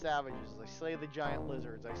slay savages. I slay the giant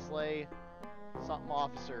lizards. I slay something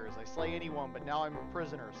officers. I slay anyone, but now I'm a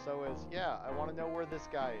prisoner. So yeah, I want to know where this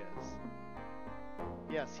guy is.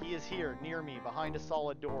 Yes, he is here, near me, behind a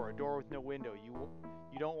solid door, a door with no window. You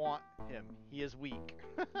don't want him. He is weak.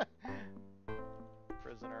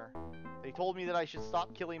 Prisoner. They told me that I should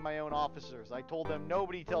stop killing my own officers. I told them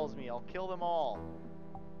nobody tells me. I'll kill them all.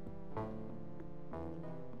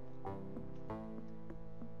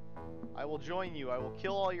 I will join you. I will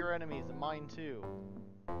kill all your enemies and mine too.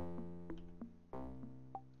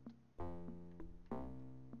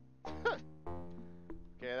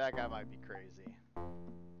 Okay, that guy might be crazy.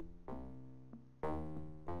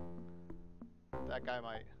 That guy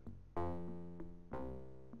might...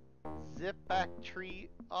 Zip back tree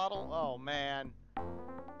Ottle? Oh man.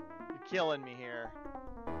 You're killing me here.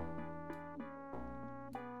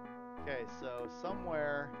 Okay, so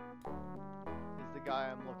somewhere is the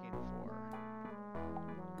guy I'm looking for.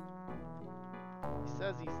 He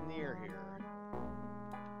says he's near here.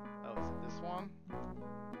 Oh, is it this one?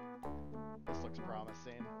 This looks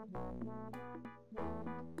promising.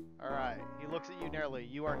 Alright, he looks at you narrowly.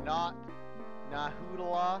 You are not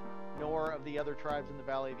Nahudala, nor of the other tribes in the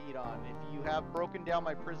Valley of Edon. If you have broken down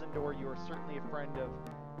my prison door, you are certainly a friend of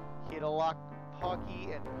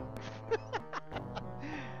Hidalakpaki and...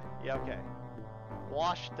 Yeah, okay.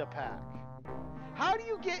 Wash the pack. How do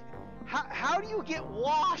you get... How do you get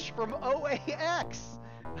wash from OAX?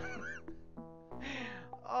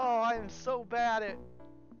 Oh, I am so bad at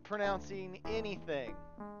pronouncing anything.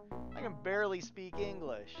 I can barely speak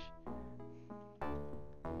English.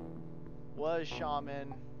 Was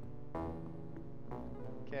shaman.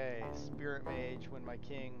 Okay, Spirit Mage, when my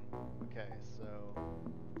king... Okay, so...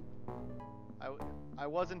 I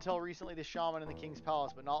was until recently the shaman in the king's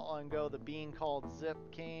palace, but not long ago the being called Zip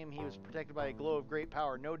came. He was protected by a glow of great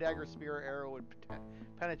power. No dagger, spear, or arrow would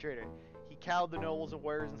penetrate it. He cowed the nobles and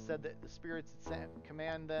warriors and said that the spirits had sent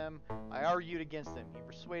command them. I argued against him. He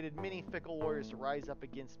persuaded many fickle warriors to rise up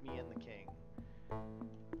against me and the king.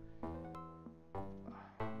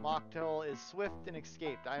 Mocktail is swift and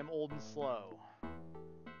escaped. I am old and slow.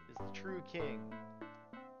 Is the true king.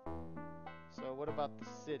 So what about the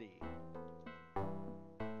city?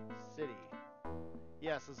 City.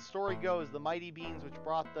 Yes, as the story goes, the mighty beings which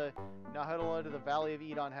brought the Nahuatl to the Valley of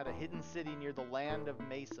Edon had a hidden city near the land of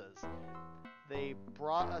mesas. They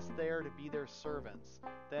brought us there to be their servants.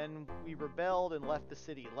 Then we rebelled and left the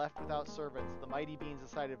city, left without servants. The mighty beings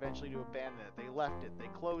decided eventually to abandon it. They left it. They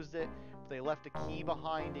closed it, but they left a key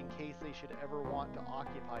behind in case they should ever want to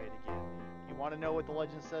occupy it again. You want to know what the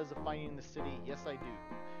legend says of finding the city? Yes, I do.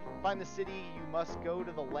 To find the city, you must go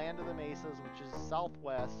to the land of the mesas, which is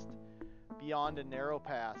southwest beyond a narrow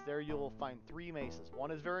pass. There you will find 3 mesas. One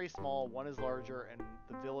is very small, one is larger, and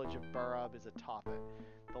the village of Barab is atop it.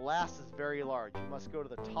 The last is very large. You must go to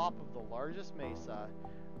the top of the largest mesa.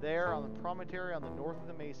 There, on the promontory on the north of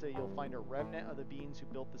the mesa, you'll find a remnant of the beings who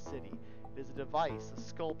built the city. It is a device, a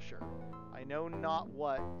sculpture. I know not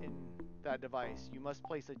what in that device. You must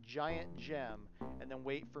place a giant gem and then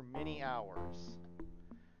wait for many hours.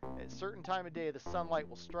 At a certain time of day, the sunlight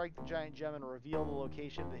will strike the giant gem and reveal the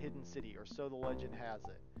location of the hidden city, or so the legend has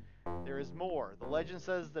it. There is more. The legend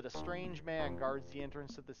says that a strange man guards the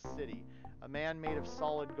entrance to the city, a man made of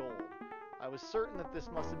solid gold. I was certain that this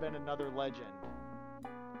must have been another legend,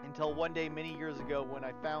 until one day many years ago when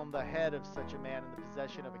I found the head of such a man in the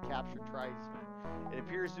possession of a captured tribesman. It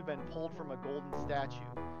appears to have been pulled from a golden statue.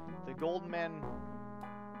 If the golden man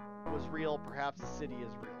was real, perhaps the city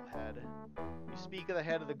is real. Head. You speak of the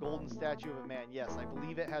head of the golden statue of a man. Yes, I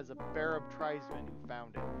believe it has a Barab tribesman who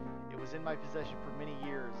found it. It was in my possession for many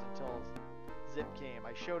years until Zip came.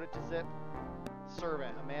 I showed it to Zip,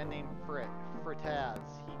 servant, a man named Fritaz.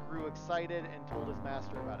 He grew excited and told his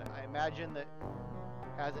master about it. I imagine that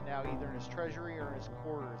has it now either in his treasury or in his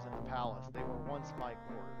quarters in the palace. They were once my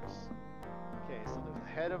quarters. Okay, so there's the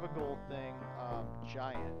head of a gold thing.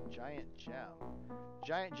 Giant gem.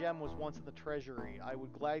 Giant gem was once in the treasury. I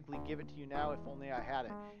would gladly give it to you now if only I had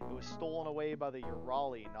it. It was stolen away by the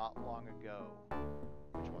Urali not long ago.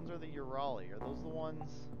 Which ones are the Urali? Are those the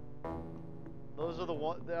ones? Those are the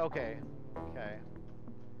ones. Okay. Okay.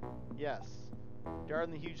 Yes.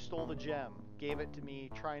 Darden the Huge stole the gem, gave it to me,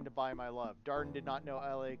 trying to buy my love. Darden did not know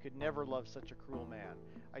L.A. could never love such a cruel man.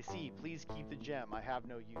 I see. Please keep the gem. I have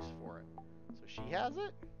no use for it. So she has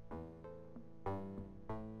it?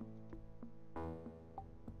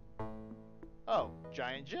 Oh,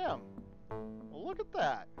 giant gem. Well, look at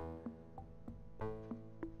that.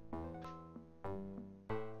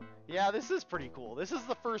 Yeah, this is pretty cool. This is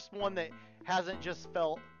the first one that hasn't just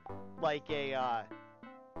felt like a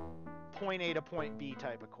point A to point B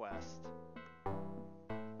type of quest.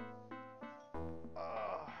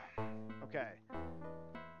 Okay.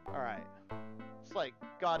 Alright. It's like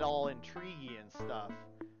got all intriguey and stuff.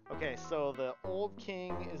 Okay, so the old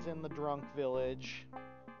king is in the drunk village.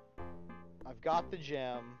 I've got the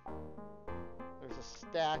gem. There's a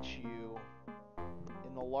statue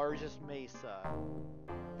in the largest mesa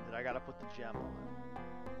that I gotta put the gem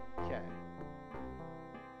on. Okay.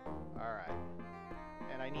 Alright.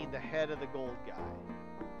 And I need the head of the gold guy,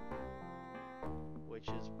 which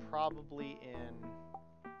is probably in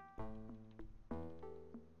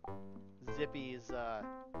Zippy's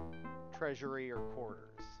treasury or quarters.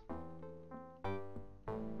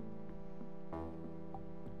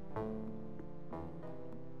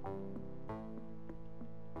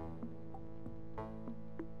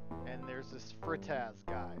 And there's this Fritaz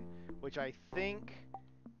guy, which I think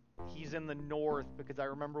he's in the north because I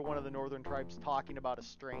remember one of the northern tribes talking about a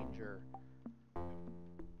stranger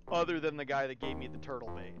other than the guy that gave me the turtle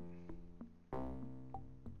bait.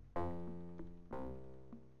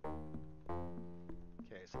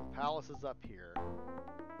 Okay, so the palace is up here.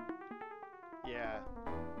 Yeah.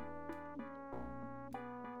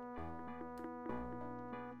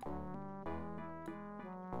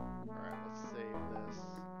 Alright, let's save this.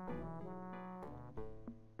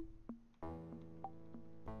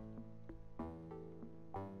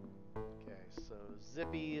 Okay, so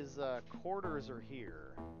Zippy's quarters are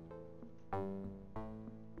here.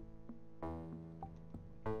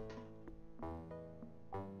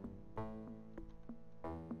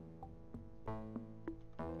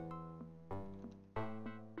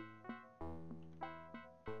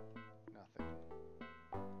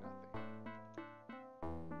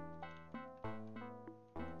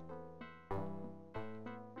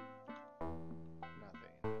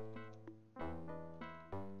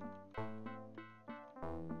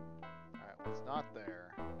 not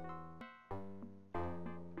there.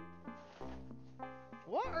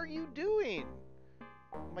 What are you doing?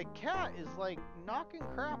 My cat is like knocking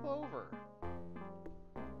crap over.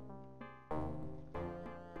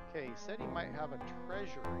 Okay, he said he might have a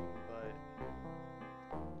treasury, but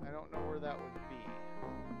I don't know where that would be.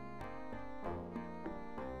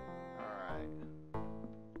 Alright.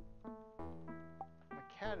 My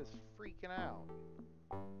cat is freaking out.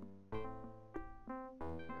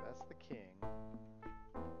 Okay, that's the king.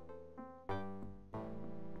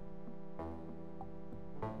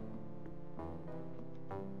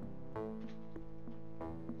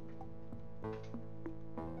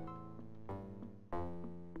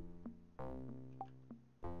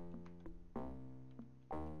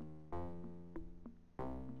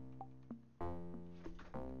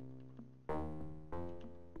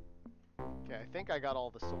 Okay, I think I got all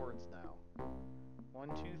the swords now. 1,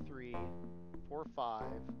 2, 3, 4, 5,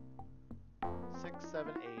 6,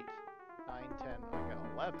 7, 8, 9, 10. I got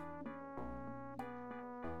 11.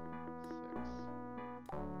 6, 7,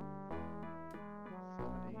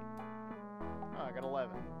 8. Oh, I got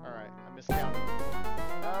 11. Alright, I miscounted.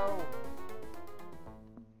 No!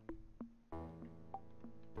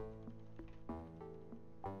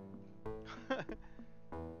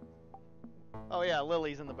 Oh yeah,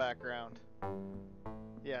 Lily's in the background.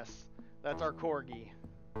 Yes, that's our corgi.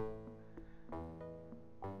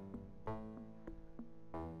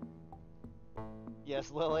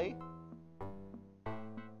 Yes, Lily?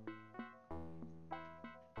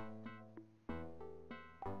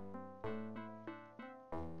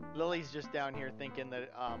 Lily's just down here thinking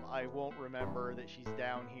that I won't remember that she's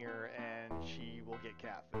down here and she will get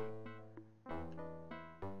cat food.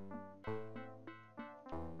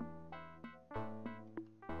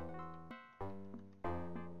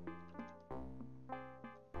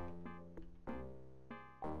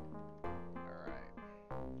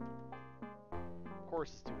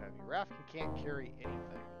 Horse is too heavy. Rafkin can't carry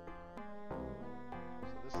anything.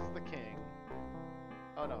 So this is the king.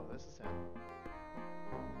 Oh no, this is him.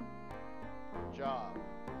 Job.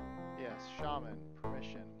 Yes, shaman.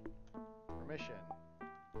 Permission. Permission.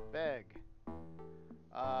 Beg.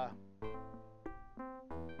 Alright.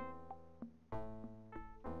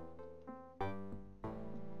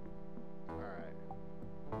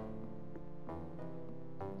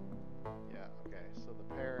 Yeah, okay, so the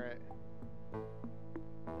parrot.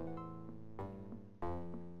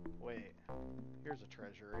 Wait, here's a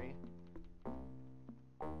treasury.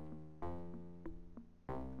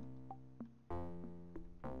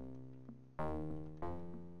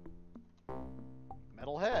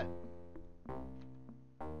 Metal head.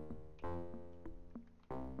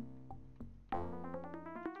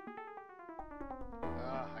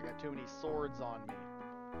 I got too many swords on me.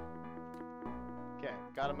 Okay,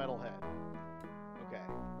 got a metal head. Okay.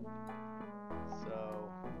 So,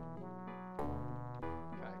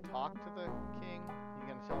 can I talk to the king? You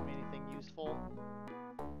gonna tell me anything useful?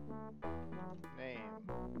 Name.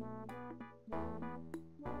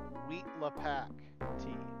 Wheat Lapak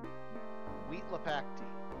tea. Wheat Lapak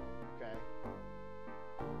tea. Okay.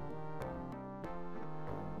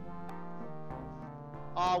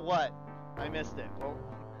 Ah, what? I missed it. Whoa.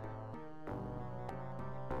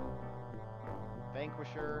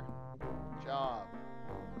 Vanquisher. Job.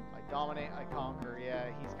 I dominate, I conquer.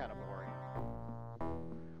 Yeah, he's kind of boring.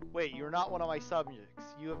 Wait, you're not one of my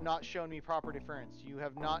subjects. You have not shown me proper deference. You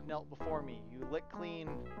have not knelt before me. You lick clean.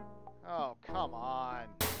 Oh, come on.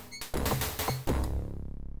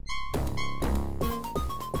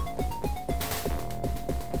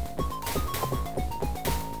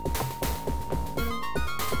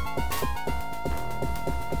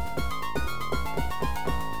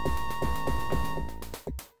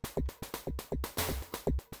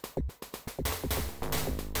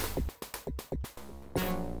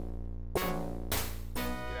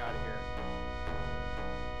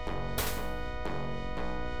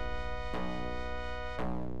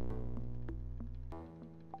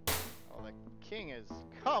 King is...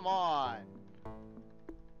 Come on!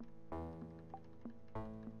 Let's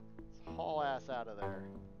haul ass out of there.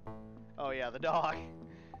 Oh yeah, the dog.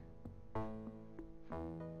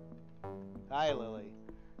 Hi, Lily.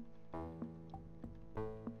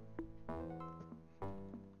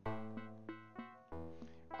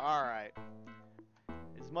 Alright.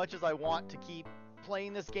 As much as I want to keep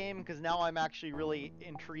playing this game, because now I'm actually really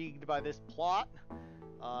intrigued by this plot,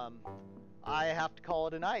 I have to call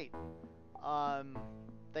it a night.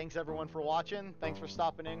 Thanks everyone for watching. Thanks for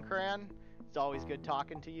stopping in, Cran. It's always good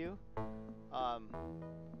talking to you.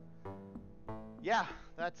 Yeah,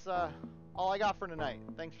 that's all I got for tonight.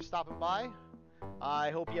 Thanks for stopping by.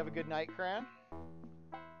 I hope you have a good night, Cran.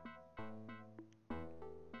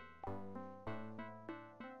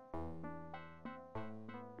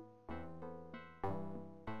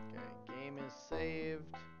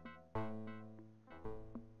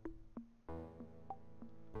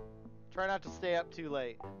 Try not to stay up too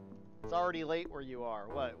late. It's already late where you are.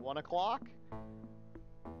 What, 1 o'clock?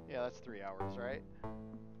 Yeah, that's 3 hours, right?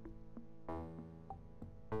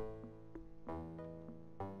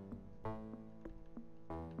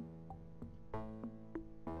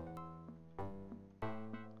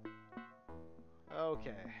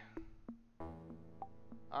 Okay.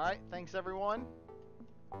 Alright, thanks everyone.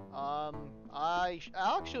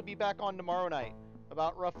 Alex will be back on tomorrow night,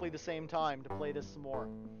 about roughly the same time to play this some more.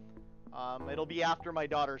 It'll be after my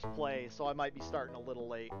daughter's play, so I might be starting a little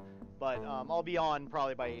late. But I'll be on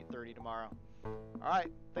probably by 8:30 tomorrow.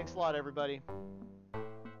 Alright, thanks a lot everybody.